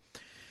Williams.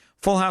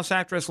 Full House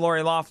actress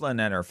Lori Loughlin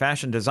and her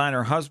fashion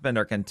designer husband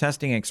are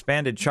contesting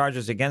expanded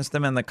charges against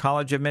them in the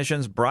college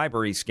admissions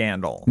bribery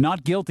scandal.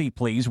 Not guilty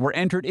pleas were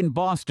entered in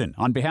Boston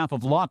on behalf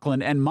of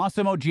Loughlin and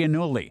Massimo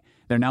Giannulli.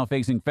 They're now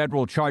facing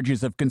federal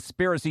charges of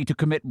conspiracy to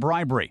commit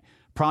bribery.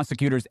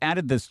 Prosecutors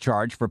added this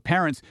charge for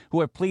parents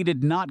who have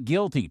pleaded not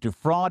guilty to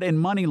fraud and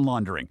money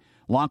laundering.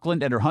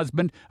 Lachlan and her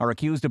husband are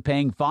accused of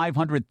paying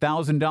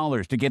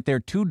 $500,000 to get their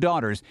two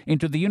daughters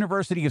into the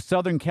University of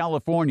Southern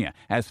California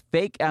as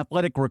fake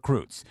athletic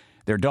recruits.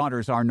 Their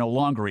daughters are no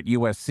longer at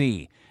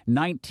USC.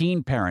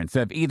 19 parents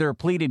have either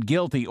pleaded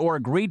guilty or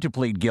agreed to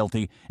plead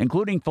guilty,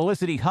 including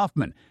Felicity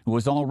Huffman, who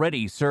has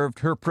already served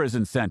her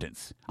prison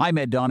sentence. I'm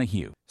Ed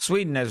Donahue.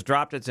 Sweden has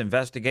dropped its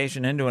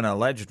investigation into an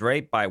alleged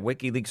rape by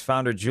WikiLeaks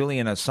founder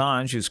Julian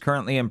Assange, who's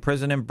currently in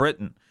prison in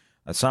Britain.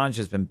 Assange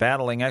has been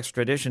battling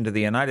extradition to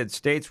the United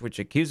States, which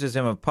accuses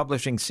him of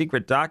publishing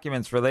secret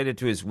documents related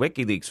to his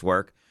WikiLeaks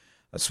work.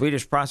 A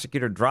Swedish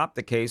prosecutor dropped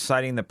the case,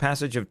 citing the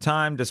passage of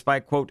time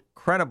despite, quote,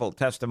 credible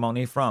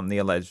testimony from the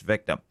alleged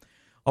victim.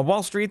 On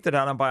Wall Street, the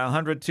Dow down by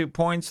 102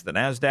 points. The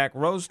Nasdaq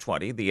rose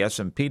 20. The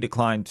S&P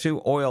declined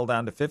 2. Oil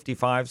down to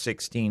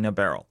 $55.16 a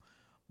barrel.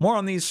 More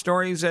on these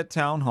stories at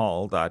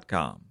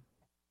townhall.com.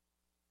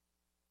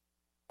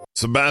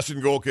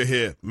 Sebastian Gorka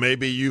here.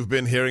 Maybe you've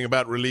been hearing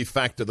about Relief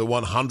Factor, the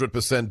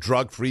 100%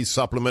 drug-free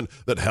supplement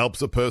that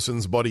helps a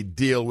person's body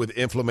deal with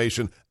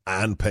inflammation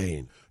and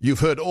pain. You've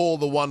heard all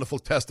the wonderful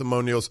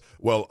testimonials.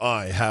 Well,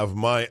 I have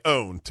my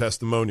own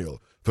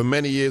testimonial. For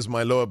many years,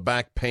 my lower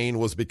back pain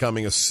was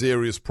becoming a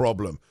serious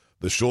problem.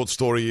 The short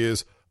story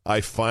is, I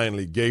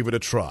finally gave it a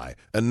try,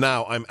 and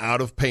now I'm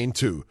out of pain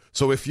too.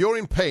 So if you're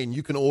in pain,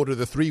 you can order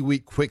the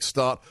 3-week quick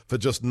start for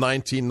just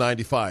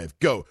 $19.95.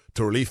 Go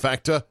to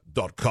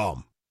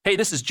ReliefFactor.com. Hey,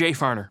 this is Jay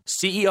Farner,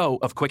 CEO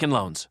of Quicken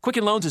Loans.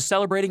 Quicken Loans is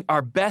celebrating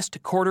our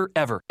best quarter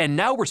ever, and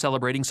now we're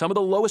celebrating some of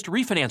the lowest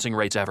refinancing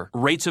rates ever.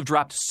 Rates have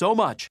dropped so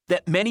much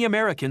that many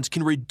Americans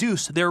can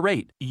reduce their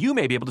rate. You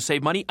may be able to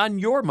save money on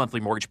your monthly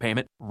mortgage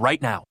payment right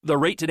now. The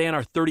rate today on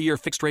our 30-year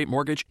fixed-rate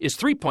mortgage is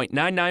 3.99%,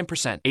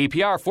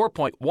 APR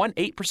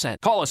 4.18%.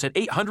 Call us at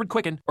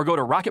 800-QUICKEN or go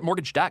to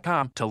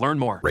rocketmortgage.com to learn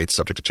more. Rates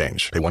subject to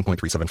change. Pay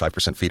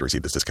 1.375% fee to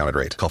receive this discounted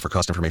rate. Call for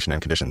cost information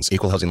and conditions.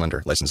 Equal housing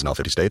lender. Licensed in all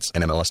 50 states.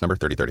 NMLS number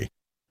 3030.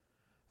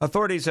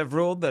 Authorities have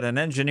ruled that an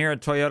engineer at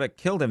Toyota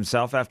killed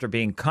himself after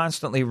being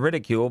constantly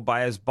ridiculed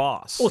by his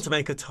boss.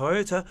 Automaker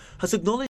Toyota has acknowledged